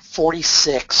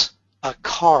 $1.46 a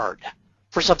card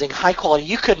for something high quality.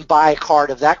 You couldn't buy a card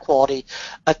of that quality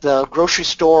at the grocery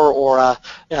store or a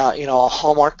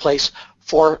Hallmark place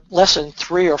for less than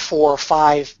 $3 or $4 or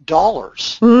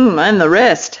 $5. And the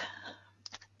rest.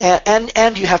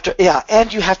 And you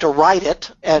have to write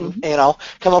it and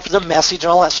come up with a message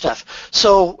and all that stuff.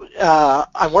 So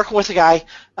I'm working with a guy,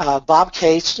 Bob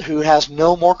Cates, who has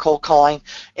No More Cold Calling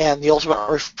and the Ultimate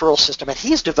Referral System, and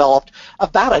he's developed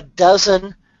about a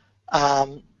dozen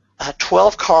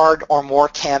 12-card or more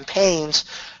campaigns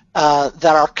that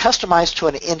are customized to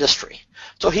an industry.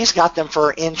 So he's got them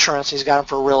for insurance, he's got them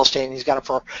for real estate, and he's got them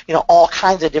for all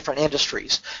kinds of different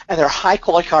industries. And they're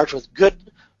high-quality cards with good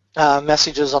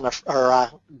messages on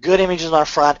good images on the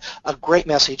front, a great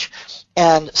message.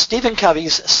 And Stephen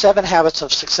Covey's 7 Habits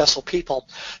of Successful People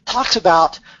talks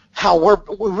about how we're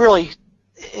really,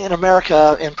 in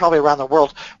America and probably around the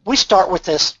world, we start with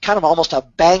this kind of almost a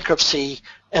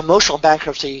emotional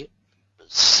bankruptcy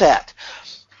set.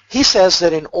 He says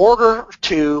that in order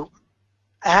to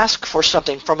ask for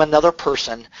something from another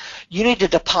person, you need to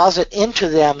deposit into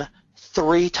them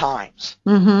 3 times.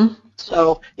 Mm-hmm.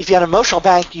 So if you had an emotional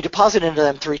bank, you deposit into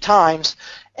them 3 times,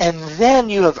 and then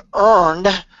you have earned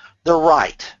the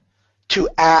right to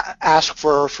ask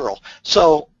for a referral.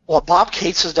 So what Bob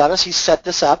Cates has done is he set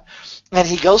this up, and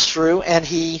he goes through and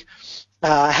he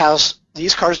has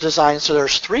these cards designed so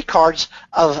there's 3 cards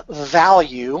of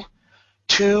value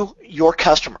to your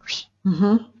customers.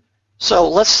 Mm-hmm. So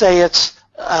let's say it's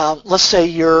let's say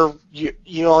you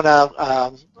own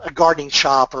a gardening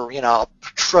shop, or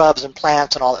shrubs and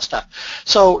plants and all that stuff.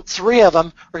 So 3 of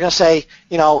them are going to say,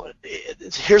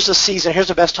 here's the season, here's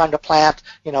the best time to plant,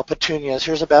 petunias,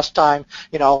 here's the best time,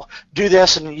 do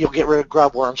this and you'll get rid of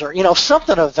grub worms, or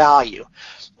something of value.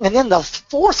 And then the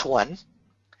 4th one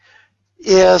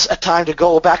is a time to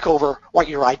go back over what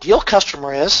your ideal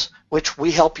customer is, which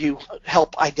we help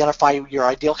identify your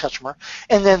ideal customer,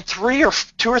 and then 2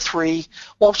 or 3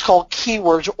 what's called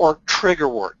keywords or trigger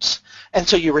words. And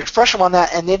so you refresh them on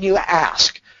that, and then you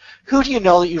ask, who do you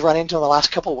know that you've run into in the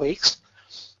last couple of weeks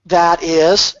that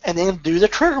is, and then do the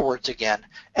trigger words again.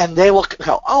 And they will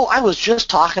go, oh, I was just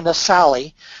talking to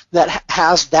Sally that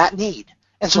has that need.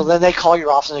 And so then they call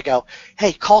your office and they go,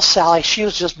 hey, call Sally. She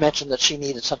was just mentioned that she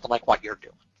needed something like what you're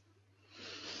doing.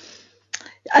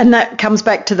 And that comes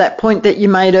back to that point that you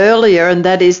made earlier, and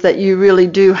that is that you really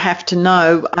do have to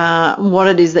know what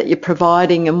it is that you're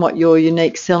providing and what your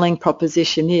unique selling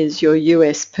proposition is, your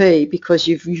USP, because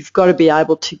you've got to be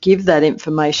able to give that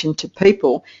information to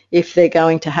people if they're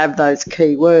going to have those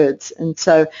key words. And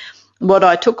so what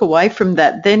I took away from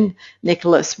that then,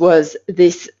 Nicholas, was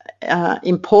this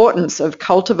importance of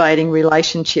cultivating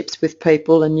relationships with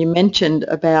people. And you mentioned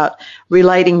about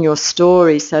relating your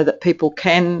story so that people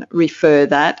can refer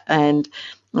that. And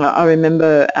I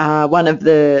remember one of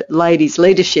the ladies'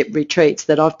 leadership retreats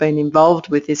that I've been involved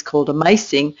with is called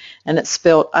Amazing, and it's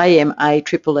spelled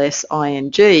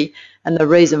AMASSING. And the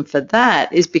reason for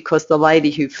that is because the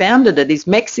lady who founded it is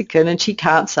Mexican and she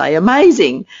can't say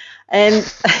amazing. And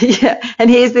and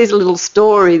here's this little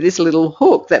story, this little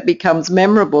hook that becomes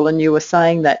memorable. And you were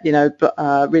saying that,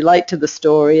 relate to the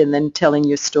story and then telling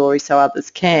your story so others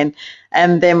can.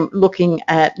 And then looking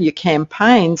at your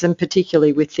campaigns, and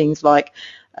particularly with things like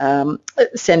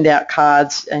send out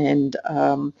cards and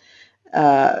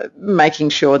making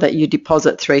sure that you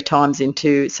deposit 3 times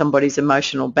into somebody's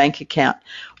emotional bank account.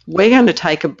 We're going to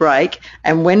take a break,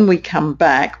 and when we come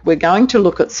back, we're going to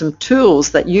look at some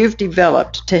tools that you've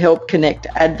developed to help connect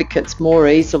advocates more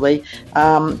easily,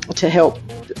 to help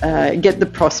get the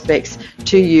prospects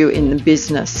to you in the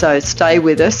business. So stay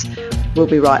with us. We'll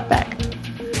be right back.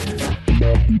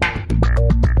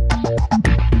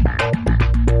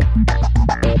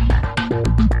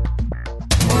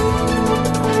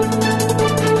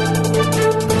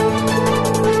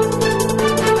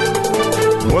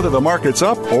 Whether the market's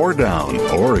up or down,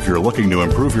 or if you're looking to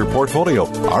improve your portfolio,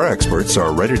 our experts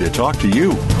are ready to talk to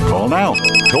you. Call now.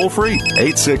 Toll free,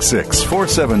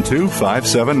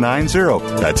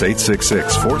 866-472-5790. That's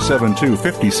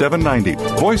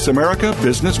 866-472-5790. Voice America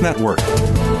Business Network.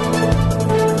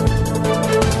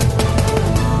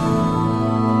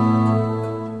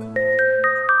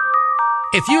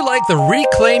 If you like the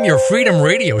Reclaim Your Freedom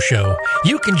radio show,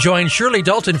 you can join Shirley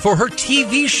Dalton for her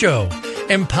TV show,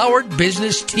 Empowered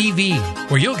Business TV,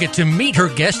 where you'll get to meet her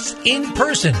guests in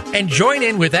person and join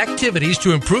in with activities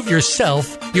to improve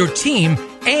yourself, your team,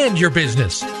 and your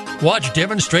business. Watch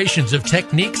demonstrations of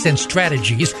techniques and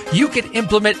strategies you can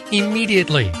implement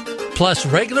immediately, plus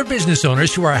regular business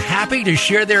owners who are happy to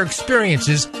share their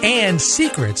experiences and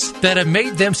secrets that have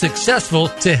made them successful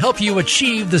to help you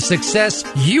achieve the success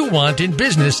you want in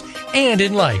business and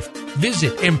in life.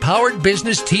 Visit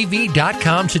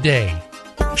empoweredbusinesstv.com today.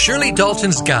 Shirley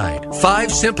Dalton's guide,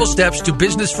 5 Simple Steps to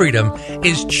Business Freedom,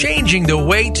 is changing the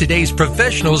way today's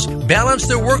professionals balance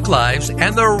their work lives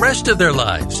and the rest of their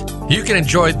lives. You can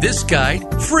enjoy this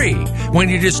guide free when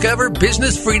you discover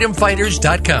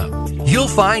BusinessFreedomFighters.com. You'll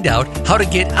find out how to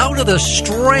get out of the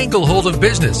stranglehold of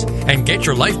business and get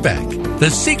your life back. The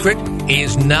secret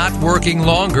is not working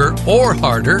longer or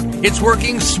harder. It's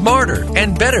working smarter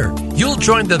and better. You'll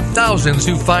join the thousands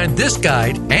who find this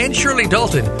guide and Shirley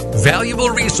Dalton valuable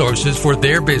resources for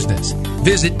their business.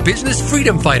 Visit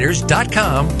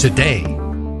BusinessFreedomFighters.com today.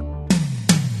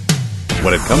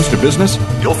 When it comes to business,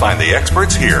 you'll find the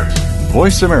experts here.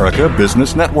 Voice America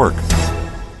Business Network.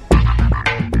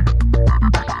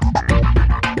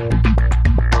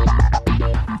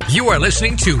 You are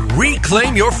listening to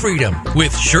Reclaim Your Freedom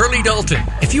with Shirley Dalton.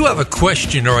 If you have a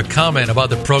question or a comment about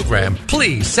the program,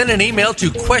 please send an email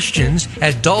to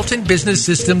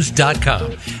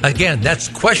questions@daltonbusinesssystems.com. Again, that's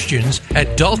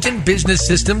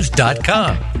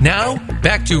questions@daltonbusinesssystems.com. Now,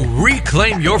 back to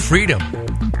Reclaim Your Freedom.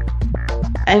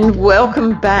 And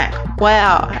welcome back.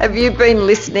 Wow. Have you been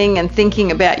listening and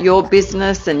thinking about your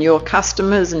business and your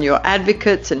customers and your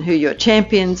advocates and who your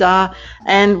champions are,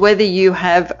 and whether you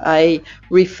have a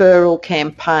referral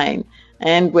campaign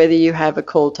and whether you have a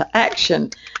call to action?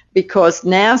 Because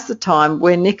now's the time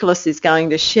where Nicholas is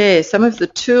going to share some of the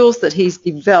tools that he's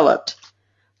developed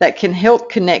that can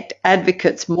help connect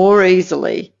advocates more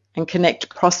easily and connect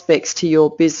prospects to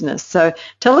your business. So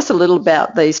tell us a little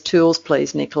about these tools,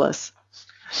 please, Nicholas.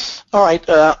 All right.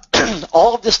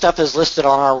 All of this stuff is listed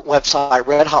on our website,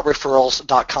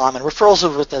 redhotreferrals.com, and referrals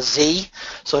is with a Z,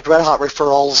 so it's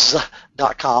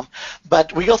redhotreferrals.com.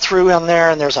 But we go through on there,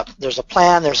 and there's a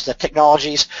plan, there's the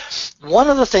technologies. One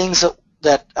of the things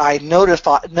that I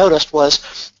noticed was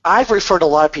I've referred a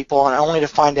lot of people, and only to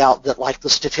find out that, like the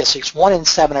statistics, 1 in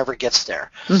 7 ever gets there.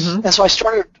 Mm-hmm. And so I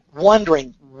started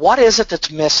wondering, what is it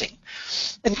that's missing?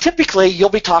 And typically, you'll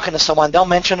be talking to someone, they'll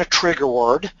mention a trigger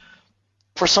word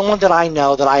for someone that I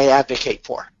know that I advocate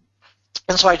for.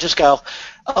 And so I just go,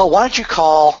 oh, why don't you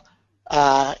call,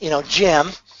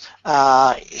 Jim?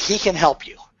 He can help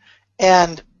you.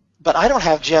 But I don't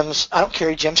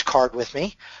carry Jim's card with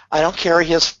me. I don't carry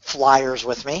his flyers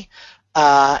with me.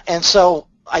 And so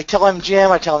I tell him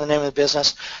Jim, I tell him the name of the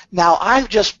business. Now I've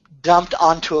just dumped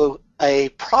onto a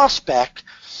prospect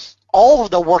all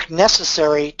of the work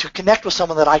necessary to connect with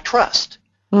someone that I trust.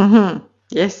 Mm-hmm.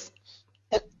 Yes.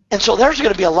 And so there's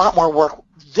going to be a lot more work.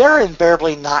 They're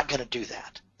invariably not going to do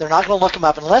that. They're not going to look them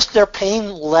up unless their pain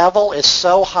level is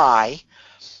so high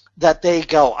that they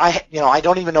go, I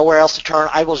don't even know where else to turn.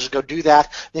 I will just go do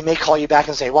that. They may call you back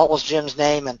and say, what was Jim's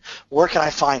name and where can I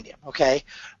find him? Okay.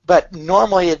 But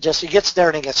normally it gets there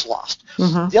and it gets lost.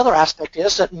 Mm-hmm. The other aspect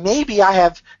is that maybe I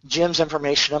have Jim's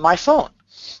information on my phone.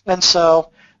 And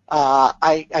so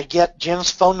I get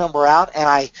Jim's phone number out and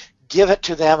I give it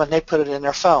to them and they put it in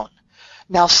their phone.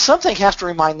 Now, something has to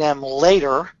remind them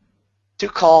later to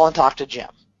call and talk to Jim.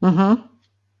 Mm-hmm.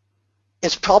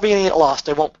 It's probably going to get lost.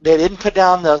 They didn't put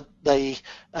down the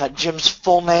Jim's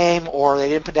full name, or they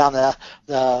didn't put down the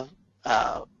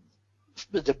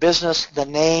business, the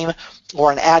name,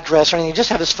 or an address or anything. You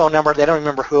just have his phone number. They don't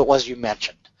remember who it was you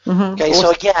mentioned. Mm-hmm. Okay,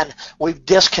 so again, we've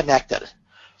disconnected.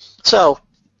 So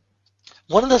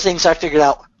one of the things I figured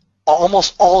out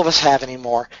almost all of us have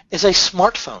anymore is a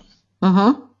smartphone.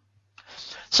 Mm-hmm.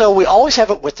 So we always have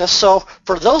it with us. So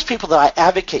for those people that I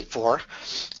advocate for,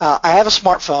 I have a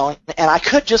smartphone, and I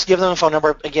could just give them a phone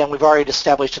number. Again, we've already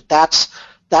established that that's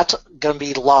going to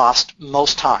be lost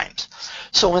most times.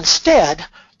 So instead,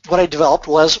 what I developed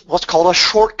was what's called a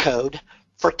short code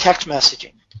for text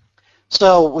messaging.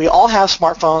 So we all have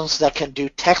smartphones that can do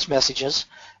text messages,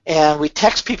 and we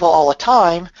text people all the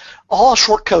time. All a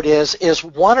short code is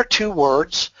 1 or 2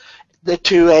 words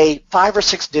to a 5 or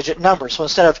 6 digit number. So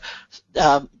instead of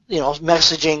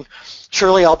messaging,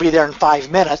 Shirley, I'll be there in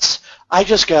 5 minutes, I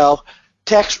just go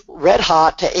text red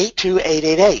hot to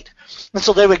 82888. And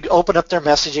so they would open up their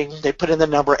messaging, they put in the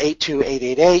number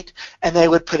 82888, and they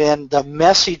would put in the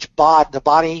message the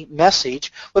body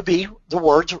message would be the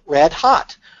words red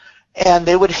hot. And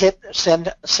they would hit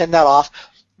send that off.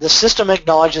 The system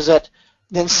acknowledges it,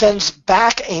 then sends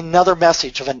back another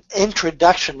message of an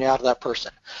introduction now to that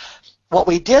person. What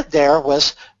we did there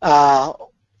was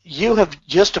you have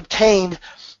just obtained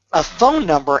a phone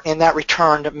number in that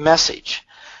returned message.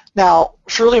 Now,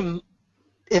 surely,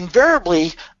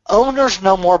 invariably, owners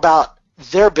know more about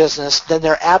their business than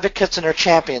their advocates and their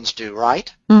champions do,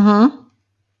 right? Mm-hmm.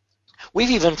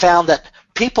 We've even found that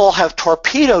people have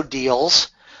torpedo deals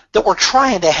that were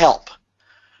trying to help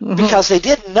because they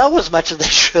didn't know as much as they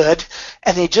should,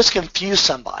 and they just confused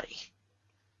somebody.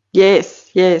 Yes,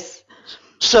 yes.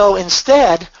 So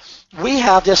instead, we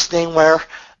have this thing where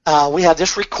we have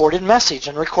this recorded message,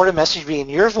 and recorded message being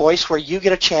your voice, where you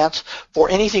get a chance for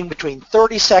anything between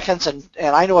 30 seconds, and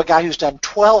I know a guy who's done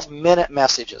 12-minute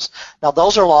messages. Now,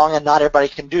 those are long, and not everybody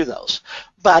can do those,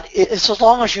 but it's as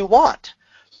long as you want.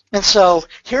 And so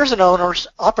here's an owner's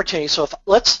opportunity. So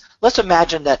let's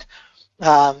imagine that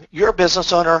you're a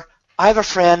business owner. I have a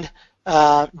friend,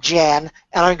 Jan,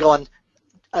 and I'm going,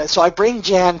 so I bring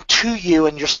Jan to you,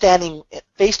 and you're standing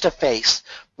face-to-face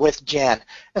with Jan.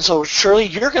 And so, Shirley,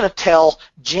 you're going to tell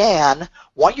Jan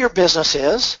what your business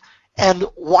is and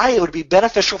why it would be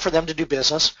beneficial for them to do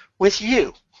business with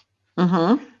you.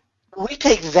 Mm-hmm. We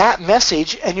take that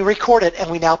message, and you record it,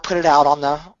 and we now put it out on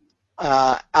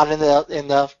out in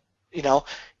the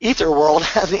ether world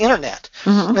of the internet.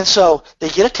 And so they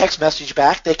get a text message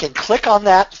back. They can click on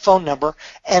that phone number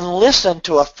and listen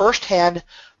to a first-hand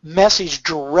message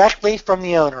directly from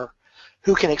the owner,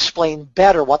 who can explain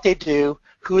better what they do,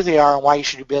 who they are, and why you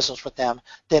should do business with them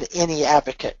than any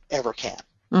advocate ever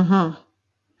can.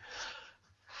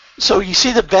 So you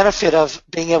see the benefit of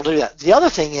being able to do that. The other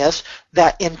thing is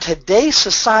that in today's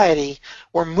society,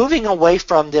 we're moving away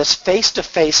from this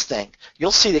face-to-face thing.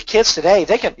 You'll see the kids today,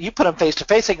 you put them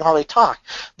face-to-face, they can hardly talk.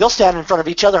 They'll stand in front of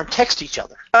each other and text each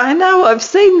other. I know, I've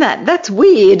seen that. That's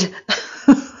weird.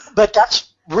 But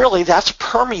that's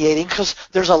permeating because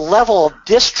there's a level of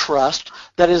distrust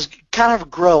that is kind of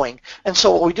growing. And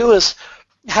so what we do is,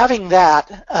 having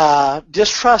that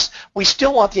distrust, we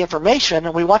still want the information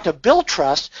and we want to build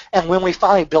trust, and when we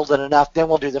finally build it enough, then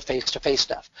we'll do the face-to-face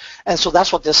stuff. And so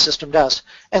that's what this system does.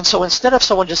 And so instead of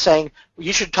someone just saying,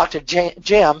 you should talk to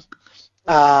Jim,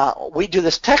 we do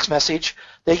this text message,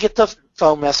 they get the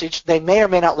phone message, they may or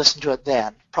may not listen to it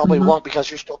then. Probably won't,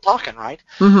 because you're still talking, right?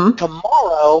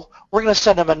 Tomorrow, we're going to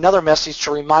send them another message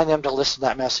to remind them to listen to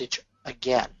that message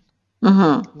again.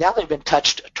 Now they've been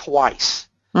touched twice.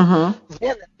 Then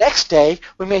the next day,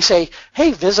 we may say,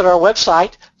 hey, visit our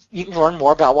website. You can learn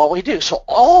more about what we do. So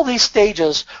all these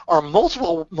stages are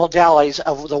multiple modalities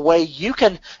of the way you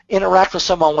can interact with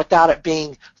someone without it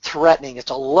being threatening.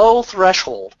 It's a low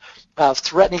threshold of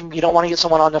threatening. You don't want to get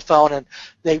someone on the phone and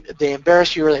they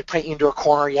embarrass you or they paint you into a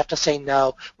corner. You have to say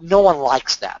no. No one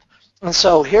likes that. And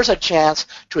so here's a chance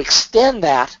to extend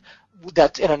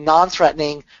that's in a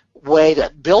non-threatening way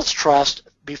that builds trust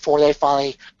before they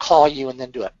finally call you and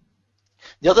then do it.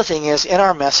 The other thing is, in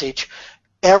our message,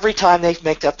 every time they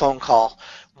make that phone call,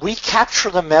 we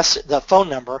capture the phone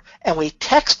number and we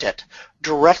text it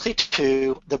directly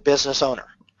to the business owner.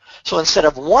 So instead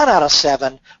of 1 out of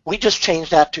 7, we just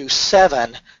changed that to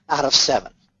 7 out of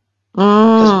 7.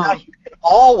 Because now you can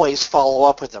always follow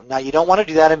up with them. Now, you don't want to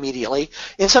do that immediately.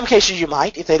 In some cases, you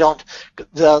might. If they don't,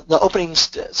 the opening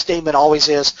statement always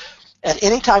is, at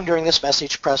any time during this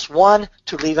message, press 1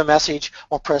 to leave a message,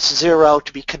 or press 0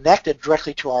 to be connected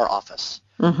directly to our office.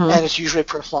 And it's usually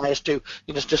personalized to,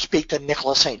 to speak to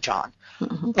Nicholas St. John.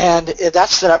 And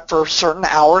that's set up for certain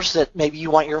hours that maybe you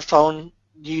want your phone,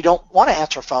 you don't want to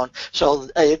answer phone, so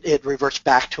it reverts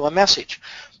back to a message.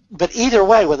 But either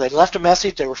way, whether they left a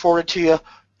message, they were forwarded to you,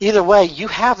 either way, you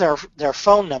have their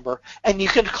phone number, and you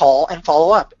can call and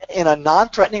follow up in a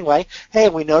non-threatening way. Hey,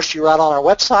 we noticed you were out on our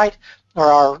website,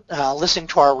 or are listening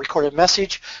to our recorded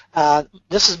message.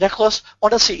 This is Nicholas. I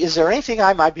want to see, is there anything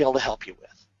I might be able to help you with?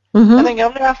 And they go,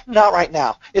 no, not right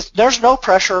now. There's no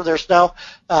pressure. There's no,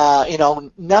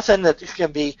 nothing that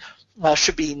can be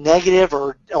should be negative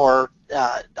or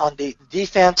on the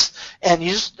defense. And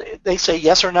they say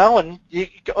yes or no, and you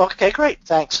go, okay, great,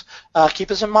 thanks.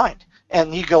 Keep us in mind,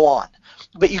 and you go on.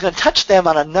 But you can touch them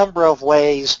on a number of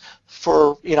ways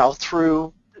for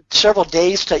through several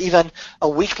days to even a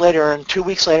week later and 2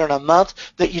 weeks later and a month,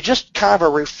 that you just kind of a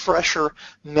refresher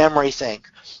memory thing.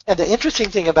 And the interesting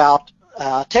thing about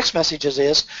text messages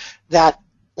is that,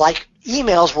 like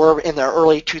emails were in the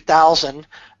early 2000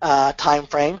 time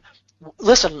frame,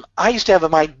 listen, I used to have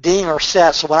my dinger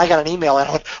set, so when I got an email, I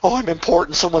went, oh, I'm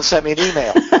important, someone sent me an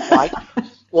email, right?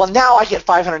 Well, now I get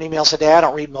 500 emails a day. I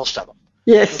don't read most of them.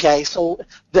 Yes. Okay, so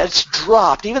that's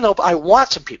dropped. Even though I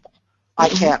want some people, I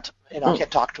can't. I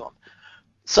can't talk to them.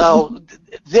 So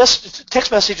this text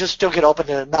messages still get opened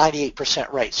at a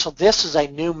 98% rate. So this is a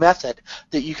new method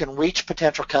that you can reach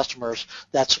potential customers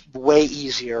that's way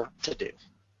easier to do.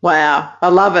 Wow, I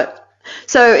love it.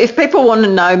 So if people want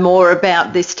to know more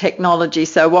about this technology,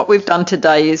 so what we've done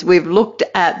today is we've looked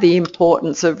at the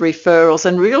importance of referrals,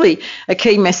 and really a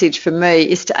key message for me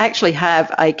is to actually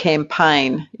have a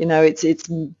campaign.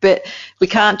 But we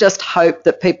can't just hope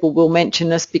that people will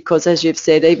mention us, because as you've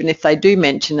said, even if they do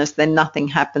mention us, then nothing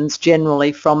happens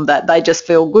generally from that. They just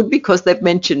feel good because they've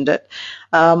mentioned it.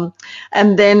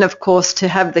 And then, of course, to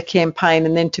have the campaign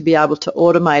and then to be able to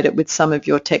automate it with some of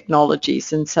your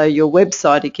technologies. And so your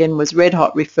website, again, was Red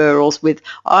Hot Referrals with,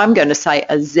 I'm going to say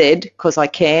a Z because I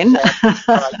can,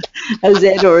 a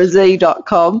Z or a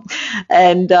Z.com.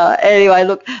 And anyway,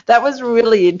 look, that was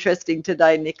really interesting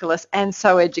today, Nicholas, and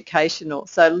so educational.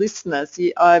 So listeners,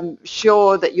 I'm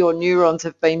sure that your neurons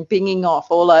have been binging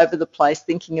off all over the place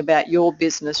thinking about your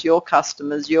business, your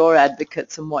customers, your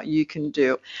advocates, and what you can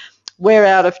do. We're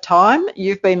out of time.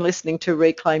 You've been listening to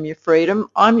Reclaim Your Freedom.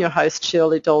 I'm your host,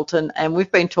 Shirley Dalton, and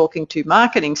we've been talking to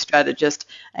marketing strategist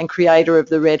and creator of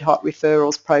the Red Hot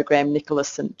Referrals program, Nicholas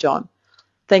St. John.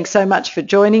 Thanks so much for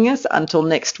joining us. Until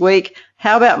next week,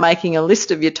 How about making a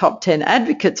list of your top 10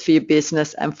 advocates for your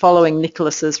business and following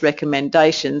Nicholas's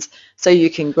recommendations so you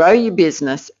can grow your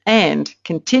business and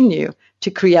continue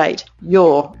to create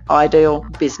your ideal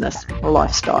business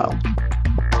lifestyle?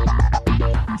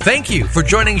 Thank you for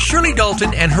joining Shirley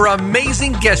Dalton and her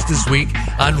amazing guest this week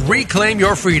on Reclaim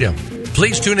Your Freedom.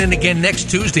 Please tune in again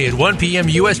next Tuesday at 1 p.m.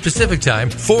 U.S. Pacific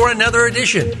Time for another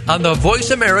edition on the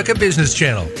Voice America Business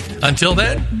Channel. Until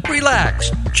then, relax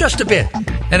just a bit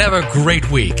and have a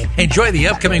great week. Enjoy the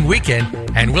upcoming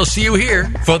weekend, and we'll see you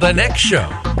here for the next show.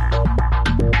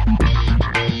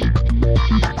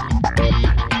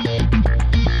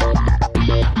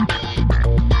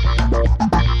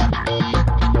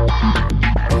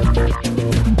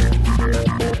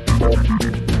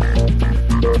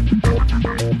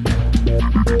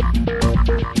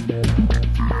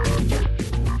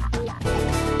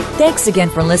 Thanks again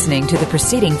for listening to the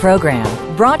preceding program,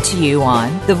 brought to you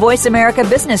on the Voice America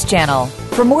Business Channel.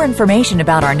 For more information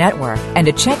about our network and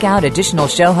to check out additional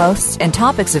show hosts and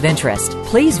topics of interest,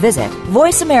 please visit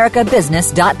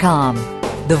voiceamericabusiness.com.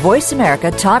 The Voice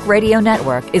America Talk Radio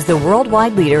Network is the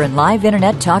worldwide leader in live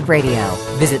Internet talk radio.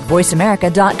 Visit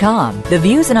voiceamerica.com. The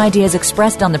views and ideas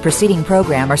expressed on the preceding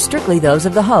program are strictly those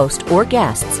of the host or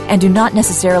guests and do not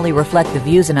necessarily reflect the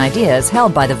views and ideas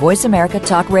held by the Voice America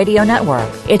Talk Radio Network,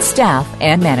 its staff,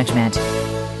 and management.